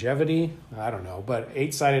longevity. I don't know. But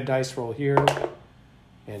 8-sided dice roll here,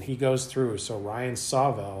 and he goes through. So Ryan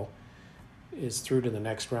Sawvell is through to the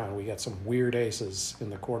next round. We got some weird aces in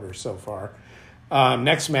the quarters so far.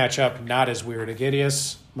 Next matchup, not as weird.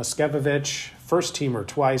 Egidius Moskevich, first-teamer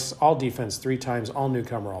twice, all-defense 3 times,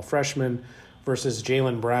 all-newcomer, all-freshman, versus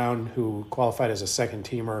Jaylen Brown, who qualified as a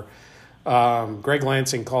second-teamer. Greg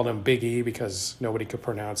Lansing called him Big E because nobody could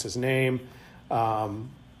pronounce his name.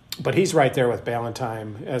 But he's right there with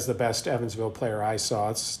Valentine as the best Evansville player I saw.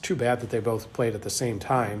 It's too bad that they both played at the same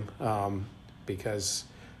time because,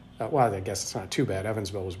 I guess it's not too bad.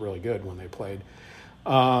 Evansville was really good when they played.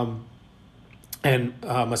 And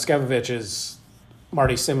Moskevich is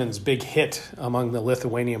Marty Simmons' big hit among the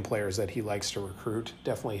Lithuanian players that he likes to recruit.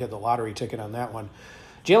 Definitely hit the lottery ticket on that one.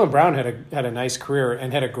 Jaylen Brown had a nice career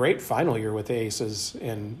and had a great final year with the Aces.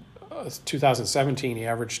 In 2017, he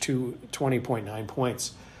averaged 20.9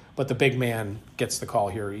 points. But the big man gets the call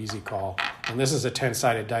here, easy call. And this is a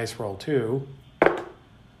 10-sided dice roll, too.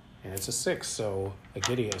 And it's a 6, so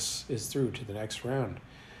Egidius is through to the next round.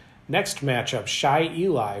 Next matchup, Shai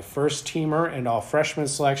Eli, first-teamer and all-freshman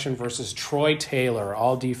selection versus Troy Taylor,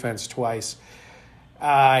 all-defense twice.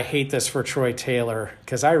 I hate this for Troy Taylor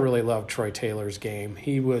because I really love Troy Taylor's game.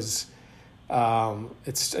 He was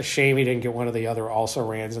it's a shame he didn't get one of the other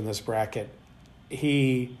also-rans in this bracket.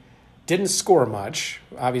 He didn't score much,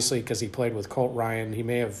 obviously, because he played with Colt Ryan. He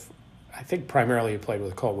may have, I think primarily he played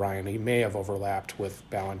with Colt Ryan. He may have overlapped with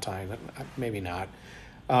Valentine, maybe not.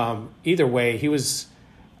 Either way, he was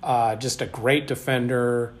just a great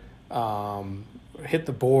defender, hit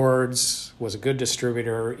the boards, was a good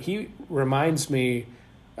distributor. He reminds me,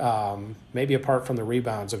 maybe apart from the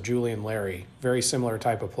rebounds, of Julian Larry, very similar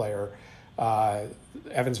type of player.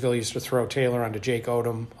 Evansville used to throw Taylor onto Jake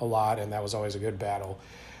Odom a lot, and that was always a good battle.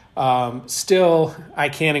 Still, I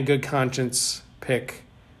can't in good conscience pick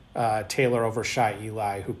Taylor over Shai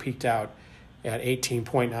Eli, who peaked out at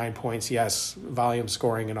 18.9 points. Yes, volume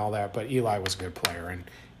scoring and all that, but Eli was a good player, and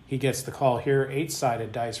he gets the call here.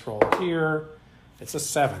 8-sided dice roll here, It's a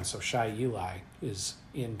 7, so Shy Eli is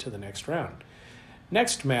into the next round.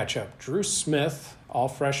 Next matchup, Drew Smith, all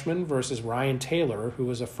freshman, versus Ryan Taylor, who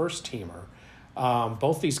was a first-teamer.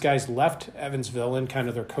 Both these guys left Evansville in kind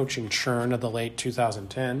of their coaching churn of the late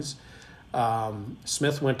 2010s.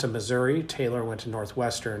 Smith went to Missouri, Taylor went to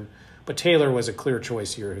Northwestern, but Taylor was a clear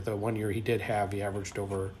choice here. The one year he did have, he averaged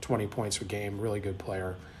over 20 points a game, really good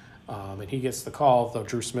player. And he gets the call, though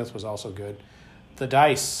Drew Smith was also good. The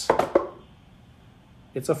dice,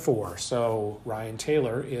 it's a 4, so Ryan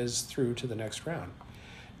Taylor is through to the next round.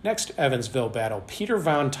 Next Evansville battle, Peter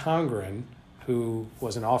Van Tongeren, who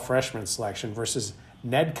was an all-freshman selection, versus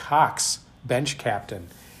Ned Cox, bench captain.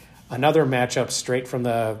 Another matchup straight from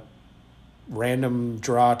the random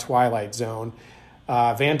draw Twilight Zone.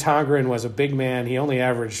 Van Tongeren was a big man. He only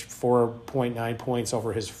averaged 4.9 points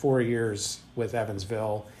over his 4 years with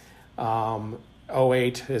Evansville.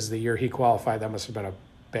 08 is the year he qualified. That must have been a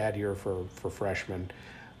bad year for freshmen.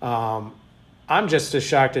 I'm just as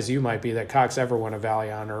shocked as you might be that Cox ever won a Valley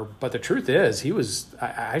Honor. But the truth is, he was,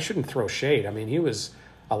 I shouldn't throw shade. I mean, he was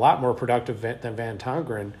a lot more productive than Van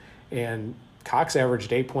Tongeren. And Cox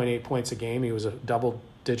averaged 8.8 points a game. He was a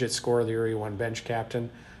double-digit scorer of the year. He won bench captain.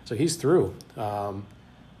 So he's through.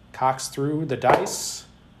 Cox through the dice.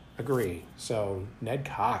 Agree. So Ned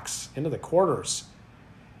Cox into the quarters.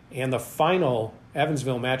 And the final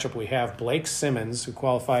Evansville matchup we have, Blake Simmons, who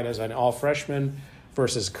qualified as an all-freshman,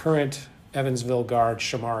 versus current Evansville guard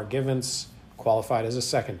Shamar Givens, qualified as a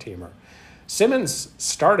second-teamer. Simmons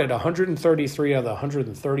started 133 of the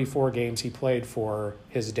 134 games he played for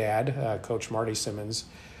his dad, Coach Marty Simmons.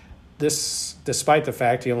 This, despite the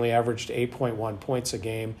fact he only averaged 8.1 points a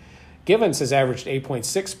game. Givens has averaged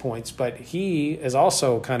 8.6 points, but he is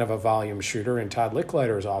also kind of a volume shooter in Todd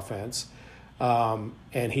Licklider's offense.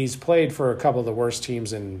 And he's played for a couple of the worst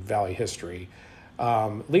teams in Valley history.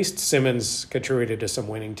 At least Simmons contributed to some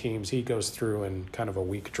winning teams. He goes through in kind of a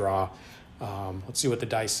weak draw. Let's see what the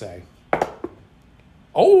dice say.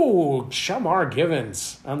 Oh, Shamar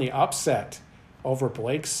Givens on the upset over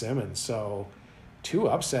Blake Simmons. So 2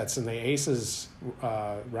 upsets in the Aces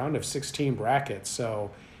round of 16 bracket.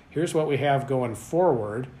 So here's what we have going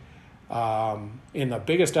forward. In the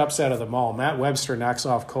biggest upset of them all, Matt Webster knocks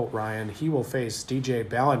off Colt Ryan. He will face DJ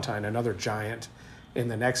Ballantyne, another giant, in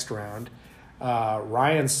the next round.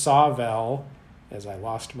 Ryan Sawvell, as I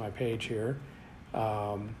lost my page here,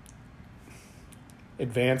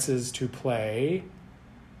 advances to play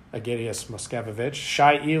Agidius Moskevich.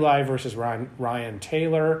 Shy Eli versus Ryan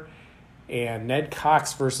Taylor, and Ned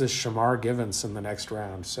Cox versus Shamar Givens in the next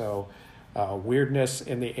round. So weirdness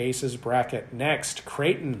in the Aces bracket. Next,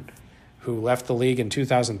 Creighton, who left the league in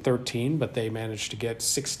 2013, but they managed to get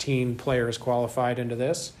 16 players qualified into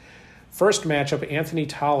this. First matchup, Anthony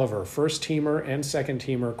Tolliver, first-teamer and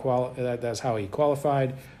second-teamer, that's how he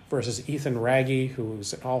qualified, versus Ethan Raggy,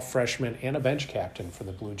 who's an all-freshman and a bench captain for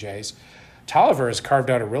the Blue Jays. Tolliver has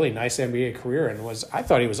carved out a really nice NBA career and I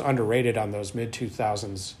thought he was underrated on those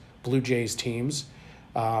mid-2000s Blue Jays teams.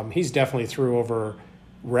 He's definitely through over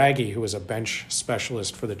Raggy, who was a bench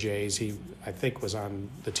specialist for the Jays. He, I think, was on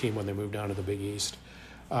the team when they moved down to the Big East.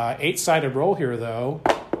 8-sided roll here, though,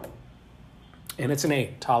 and it's an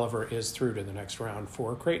 8. Tolliver is through to the next round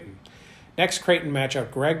for Creighton. Next Creighton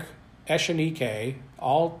matchup, Greg Eshenike,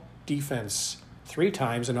 all defense 3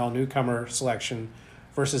 times, an all-newcomer selection,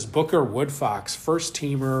 versus Booker Woodfox,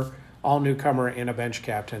 first-teamer, all-newcomer, and a bench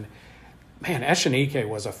captain. Man, Eshenike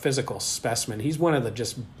was a physical specimen. He's one of the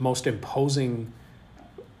just most imposing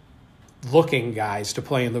looking guys to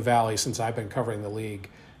play in the Valley since I've been covering the league.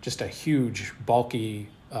 Just a huge, bulky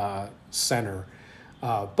center.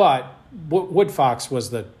 But Woodfox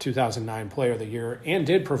was the 2009 Player of the Year and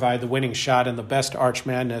did provide the winning shot in the best Arch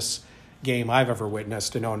Madness game I've ever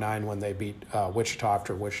witnessed in 2009 when they beat Wichita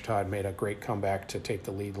after Wichita had made a great comeback to take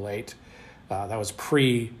the lead late. That was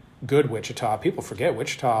pre-good Wichita. People forget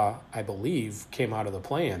Wichita, I believe, came out of the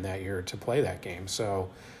play-in that year to play that game.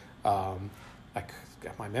 So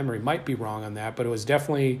my memory might be wrong on that, but it was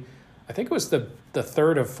definitely, I think it was the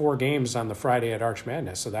third of 4 games on the Friday at Arch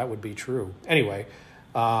Madness, so that would be true. Anyway,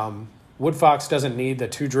 Woodfox doesn't need the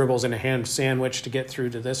 2 dribbles and a hand sandwich to get through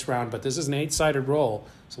to this round, but this is an 8-sided roll,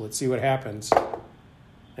 so let's see what happens.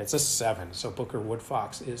 It's a 7, so Booker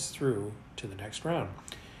Woodfox is through to the next round.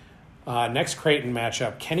 Next Creighton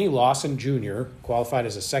matchup, Kenny Lawson Jr., qualified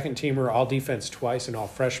as a second-teamer, all-defense twice, and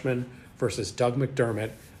all-freshman, versus Doug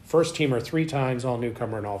McDermott, first-teamer 3 times,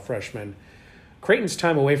 all-newcomer, and all-freshman. Creighton's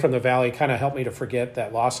time away from the Valley kind of helped me to forget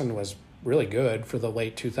that Lawson was really good for the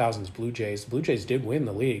late 2000s Blue Jays. The Blue Jays did win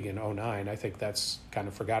the league in 2009. I think that's kind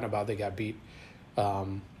of forgotten about. They got beat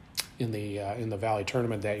in in the Valley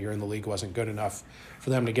tournament that year, and the league wasn't good enough for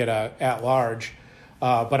them to get a at large.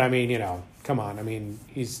 But I mean, come on. I mean,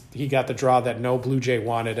 he got the draw that no Blue Jay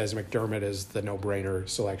wanted, as McDermott is the no-brainer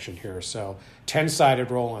selection here. So 10-sided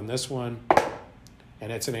roll on this one,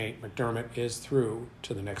 and it's an 8. McDermott is through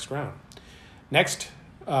to the next round. Next,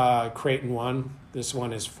 Creighton one. This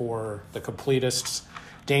one is for the completists.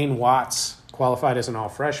 Dane Watts qualified as an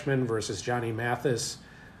all-freshman versus Johnny Mathis,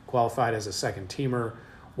 qualified as a second-teamer.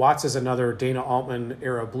 Watts is another Dana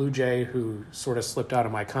Altman-era Blue Jay who sort of slipped out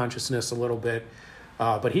of my consciousness a little bit.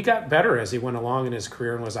 But he got better as he went along in his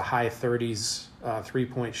career and was a high 30s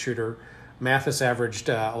three-point shooter. Mathis averaged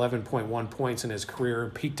 11.1 points in his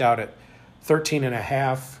career, peaked out at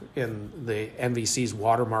 13.5 in the MVC's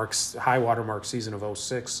high watermark season of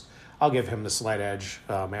 06. I'll give him the slight edge,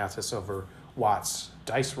 Mathis over Watts.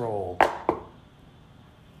 Dice roll.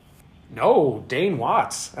 No, Dane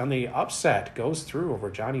Watts on the upset goes through over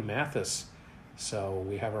Johnny Mathis. So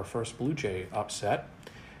we have our first Blue Jay upset.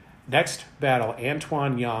 Next battle,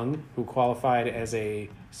 Antoine Young, who qualified as a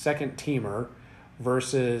second-teamer,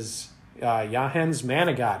 versus Jahens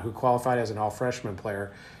Manigat, who qualified as an all-freshman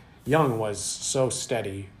player. Young was so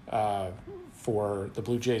steady for the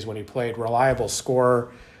Blue Jays when he played. Reliable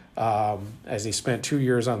scorer, as he spent 2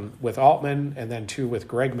 years with Altman and then 2 with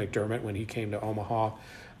Greg McDermott when he came to Omaha.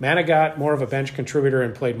 Manigat, more of a bench contributor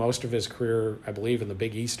and played most of his career, I believe, in the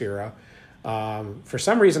Big East era. For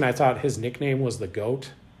some reason, I thought his nickname was the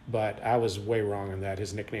GOAT, but I was way wrong on that.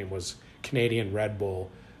 His nickname was Canadian Red Bull,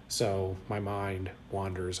 so my mind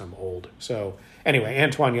wanders. I'm old. So anyway,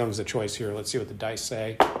 Antoine Young's the choice here. Let's see what the dice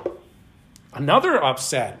say. Another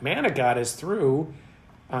upset. Manigat is through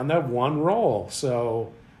on that one roll.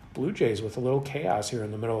 So Blue Jays with a little chaos here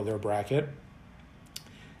in the middle of their bracket.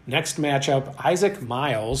 Next matchup, Isaac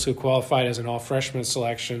Miles, who qualified as an all-freshman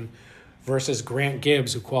selection, versus Grant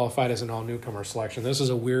Gibbs, who qualified as an all-newcomer selection. This is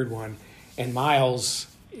a weird one, and Miles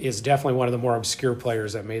is definitely one of the more obscure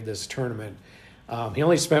players that made this tournament. He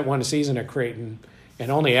only spent one season at Creighton and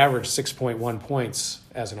only averaged 6.1 points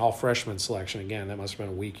as an all-freshman selection. Again, that must have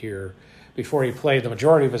been a weak year. Before he played the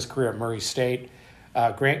majority of his career at Murray State,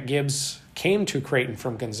 Grant Gibbs came to Creighton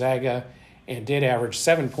from Gonzaga and did average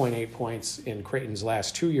 7.8 points in Creighton's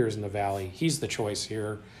last 2 years in the Valley. He's the choice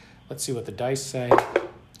here. Let's see what the dice say.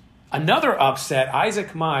 Another upset,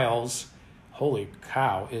 Isaac Miles, holy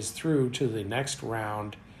cow, is through to the next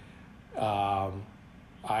round.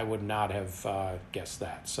 I would not have guessed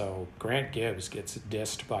that. So Grant Gibbs gets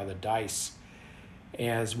dissed by the dice.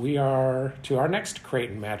 As we are to our next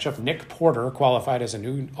Creighton matchup, Nick Porter qualified as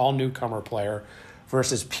an all-newcomer player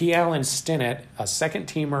versus P. Allen Stinnett, a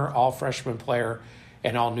second-teamer, all-freshman player,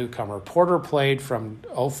 and all-newcomer. Porter played from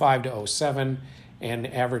 05 to 07 and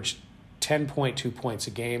averaged 10.2 points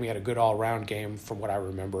a game. He had a good all-around game from what I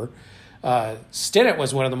remember. Stinnett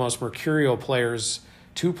was one of the most mercurial players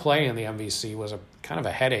to play in the MVC, was a kind of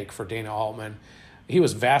a headache for Dana Altman. He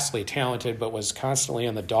was vastly talented, but was constantly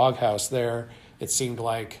in the doghouse there, it seemed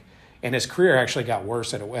like. And his career actually got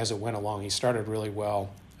worse as it went along. He started really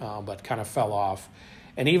well, but kind of fell off.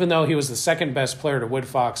 And even though he was the second best player to Wood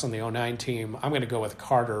Fox on the 09 team, I'm going to go with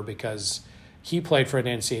Carter because he played for an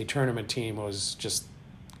NCAA tournament team, was just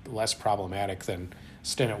less problematic than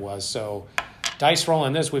Stinnett was. So dice roll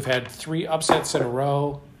on this. We've had 3 upsets in a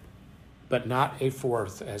row, but not a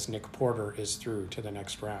fourth, as Nick Porter is through to the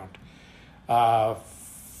next round.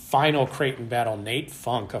 Final Creighton battle, Nate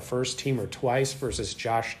Funk, a first-teamer twice, versus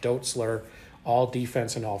Josh Dotzler, all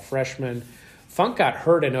defense and all freshman. Funk got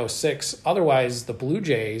hurt in 06. Otherwise, the Blue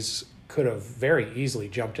Jays could have very easily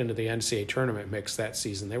jumped into the NCAA tournament mix that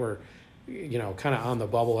season. They were, kind of on the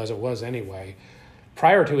bubble as it was anyway.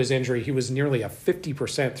 Prior to his injury, he was nearly a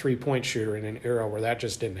 50% three-point shooter in an era where that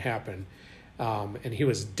just didn't happen. And he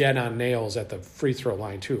was dead on nails at the free throw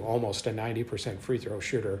line, too, almost a 90% free throw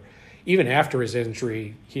shooter. Even after his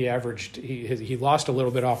injury, he lost a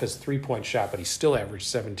little bit off his three-point shot, but he still averaged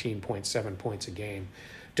 17.7 points a game.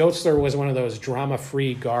 Dotzler was one of those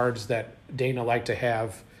drama-free guards that Dana liked to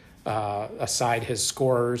have aside his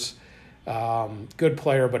scorers. Good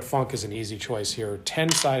player, but Funk is an easy choice here.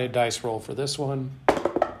 10-sided dice roll for this one,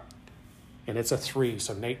 and it's a 3,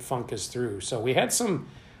 so Nate Funk is through. So we had some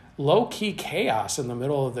low-key chaos in the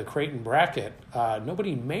middle of the Creighton bracket.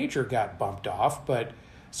 Nobody major got bumped off, but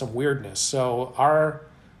some weirdness. So our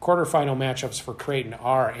quarterfinal matchups for Creighton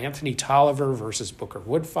are Anthony Tolliver versus Booker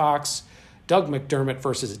Woodfox, Doug McDermott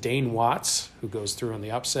versus Dane Watts, who goes through in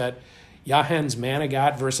the upset. Jahens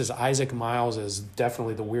Manigat versus Isaac Miles is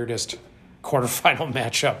definitely the weirdest quarterfinal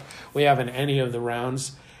matchup we have in any of the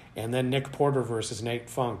rounds. And then Nick Porter versus Nate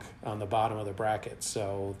Funk on the bottom of the bracket.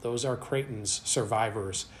 So those are Creighton's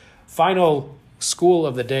survivors Final school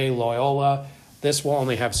of the day, Loyola. This will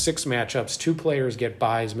only have 6 matchups. 2 players get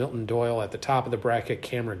byes. Milton Doyle at the top of the bracket,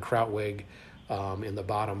 Cameron Krautwig in the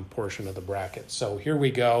bottom portion of the bracket. So here we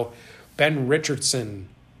go. Ben Richardson,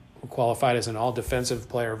 who qualified as an all-defensive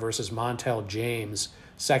player, versus Montel James,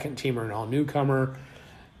 second-teamer and all-newcomer.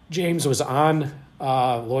 James was on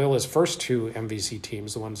Loyola's first 2 MVC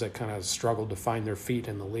teams, the ones that kind of struggled to find their feet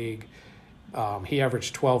in the league. He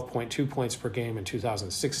averaged 12.2 points per game in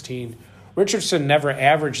 2016. Richardson never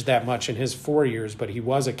averaged that much in his 4 years, but he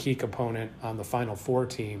was a key component on the Final Four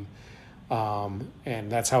team,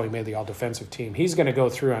 and that's how he made the all-defensive team. He's going to go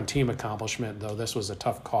through on team accomplishment, though this was a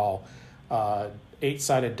tough call.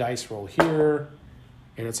 8-sided dice roll here,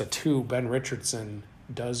 and it's a 2. Ben Richardson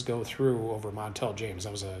does go through over Montel James.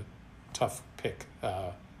 That was a tough pick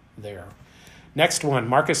there. Next one,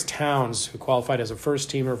 Marcus Towns, who qualified as a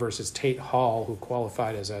first-teamer, versus Tate Hall, who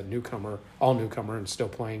qualified as a newcomer, all-newcomer, and still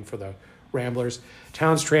playing for the Ramblers.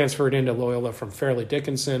 Towns transferred into Loyola from Fairleigh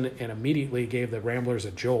Dickinson and immediately gave the Ramblers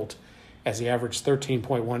a jolt as he averaged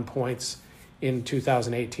 13.1 points in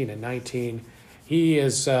 2018 and 19. He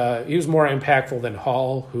was more impactful than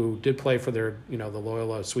Hall, who did play for their the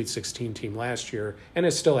Loyola Sweet 16 team last year and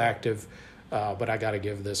is still active. But I got to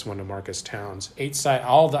give this one to Marcus Towns. 8-side,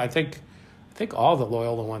 I think all the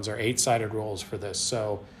Loyola ones are 8-sided rolls for this.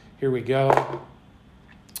 So here we go.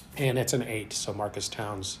 And it's an 8, so Marcus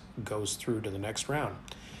Towns goes through to the next round.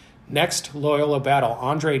 Next Loyola battle,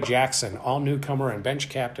 Andre Jackson, all-newcomer and bench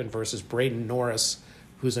captain, versus Braden Norris,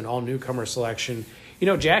 who's an all-newcomer selection.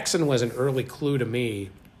 Jackson was an early clue to me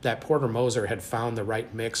that Porter Moser had found the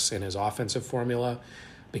right mix in his offensive formula,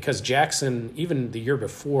 because Jackson, even the year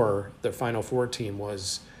before the Final Four team,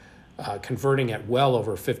 was converting at well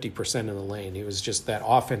over 50% in the lane. He was just that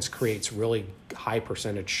offense creates really high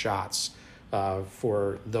percentage shots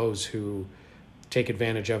for those who take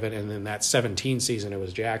advantage of it. And in that 17 season, it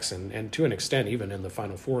was Jackson, and to an extent, even in the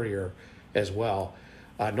Final Four year as well.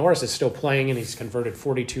 Norris is still playing, and he's converted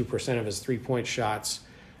 42% of his three-point shots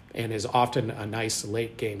and is often a nice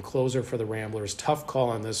late-game closer for the Ramblers. Tough call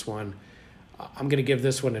on this one. I'm going to give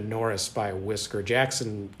this one to Norris by a whisker.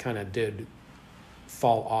 Jackson kind of did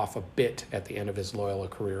fall off a bit at the end of his Loyola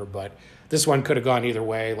career, but this one could have gone either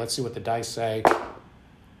way. Let's see what the dice say.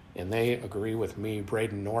 And they agree with me.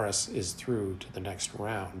 Braden Norris is through to the next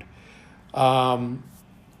round.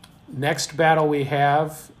 Next battle we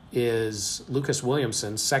have is Lucas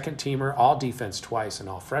Williamson, second-teamer, all-defense twice and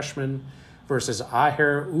all-freshman, versus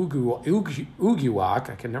Aher Uguak,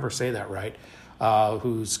 I can never say that right,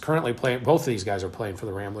 who's currently playing. Both of these guys are playing for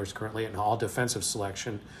the Ramblers currently in all-defensive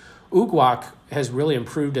selection. Uguak has really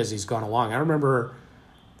improved as he's gone along. I remember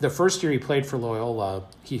the first year he played for Loyola,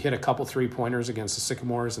 he hit a couple three-pointers against the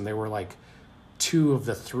Sycamores, and they were like 2 of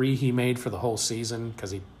the 3 he made for the whole season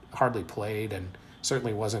because he hardly played and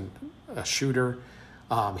certainly wasn't a shooter.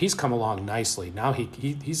 He's come along nicely. Now he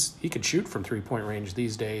can shoot from three-point range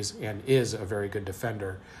these days and is a very good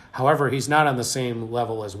defender. However, he's not on the same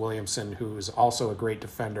level as Williamson, who is also a great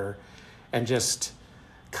defender, and just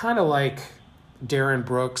kind of like Darren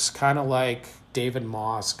Brooks, kind of like David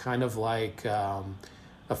Moss, kind of like a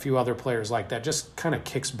few other players like that, just kind of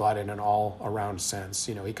kicks butt in an all-around sense.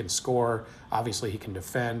 He can score, obviously he can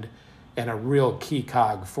defend, and a real key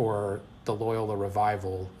cog for the Loyola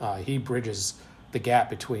Revival. He bridges the gap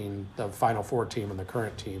between the Final Four team and the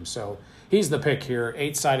current team. So he's the pick here.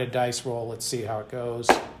 8-sided dice roll. Let's see how it goes.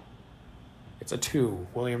 It's a 2.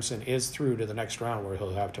 Williamson is through to the next round where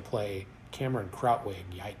he'll have to play Cameron Krautwig.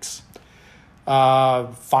 Yikes.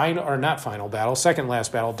 Second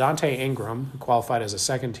last battle, Dante Ingram, who qualified as a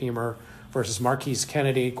second-teamer, versus Marquise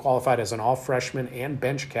Kennedy, qualified as an all-freshman and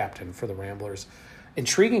bench captain for the Ramblers.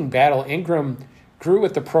 Intriguing battle. Ingram grew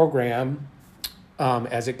with the program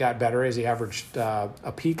as it got better, as he averaged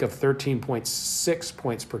a peak of 13.6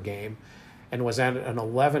 points per game and was at an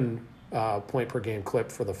 11 point per game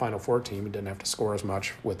clip for the Final Four team. He didn't have to score as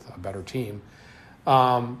much with a better team.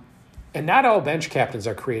 And not all bench captains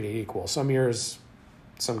are created equal. Some years,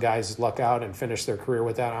 some guys luck out and finish their career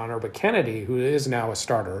with that honor. But Kennedy, who is now a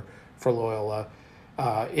starter for Loyola,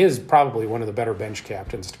 is probably one of the better bench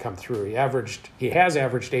captains to come through. He has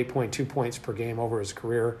averaged 8.2 points per game over his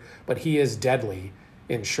career, but he is deadly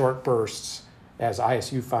in short bursts, as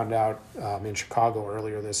ISU found out in Chicago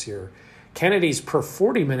earlier this year. Kennedy's per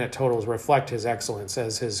 40-minute totals reflect his excellence,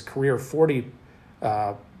 as his career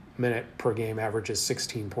 40-minute per game average is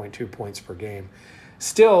 16.2 points per game.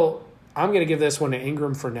 Still, I'm going to give this one to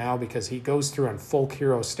Ingram for now because he goes through on full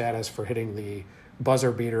hero status for hitting the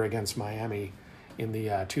buzzer beater against Miami in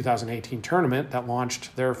the 2018 tournament that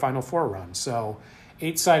launched their Final Four run. So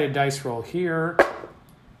 8-sided dice roll here.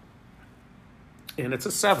 And it's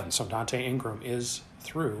a 7, so Dante Ingram is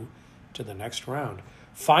through to the next round.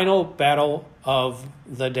 Final battle of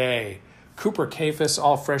the day. Cooper Kafis,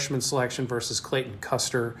 all-freshman selection versus Clayton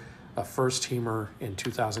Custer, a first-teamer in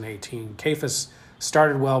 2018. Kafis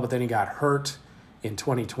started well, but then he got hurt in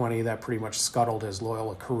 2020. That pretty much scuttled his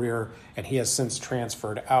Loyola career, and he has since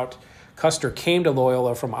transferred out. Custer came to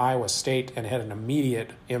Loyola from Iowa State and had an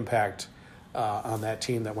immediate impact on that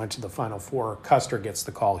team that went to the Final Four. Custer gets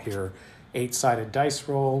the call here. 8-sided dice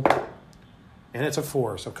roll, and it's a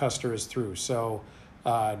 4, so Custer is through. So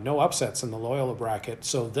no upsets in the Loyola bracket.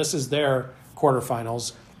 So this is their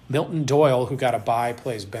quarterfinals. Milton Doyle, who got a bye,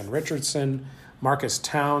 plays Ben Richardson. Marcus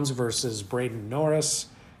Towns versus Braden Norris.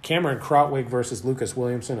 Cameron Krautwig versus Lucas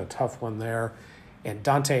Williamson, a tough one there. And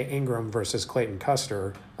Dante Ingram versus Clayton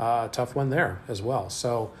Custer, a tough one there as well.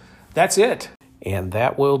 So that's it. And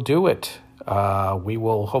that will do it. We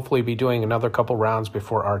will hopefully be doing another couple rounds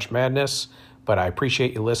before Arch Madness, but I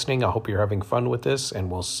appreciate you listening. I hope you're having fun with this,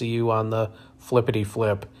 and we'll see you on the flippity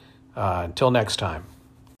flip. Until next time.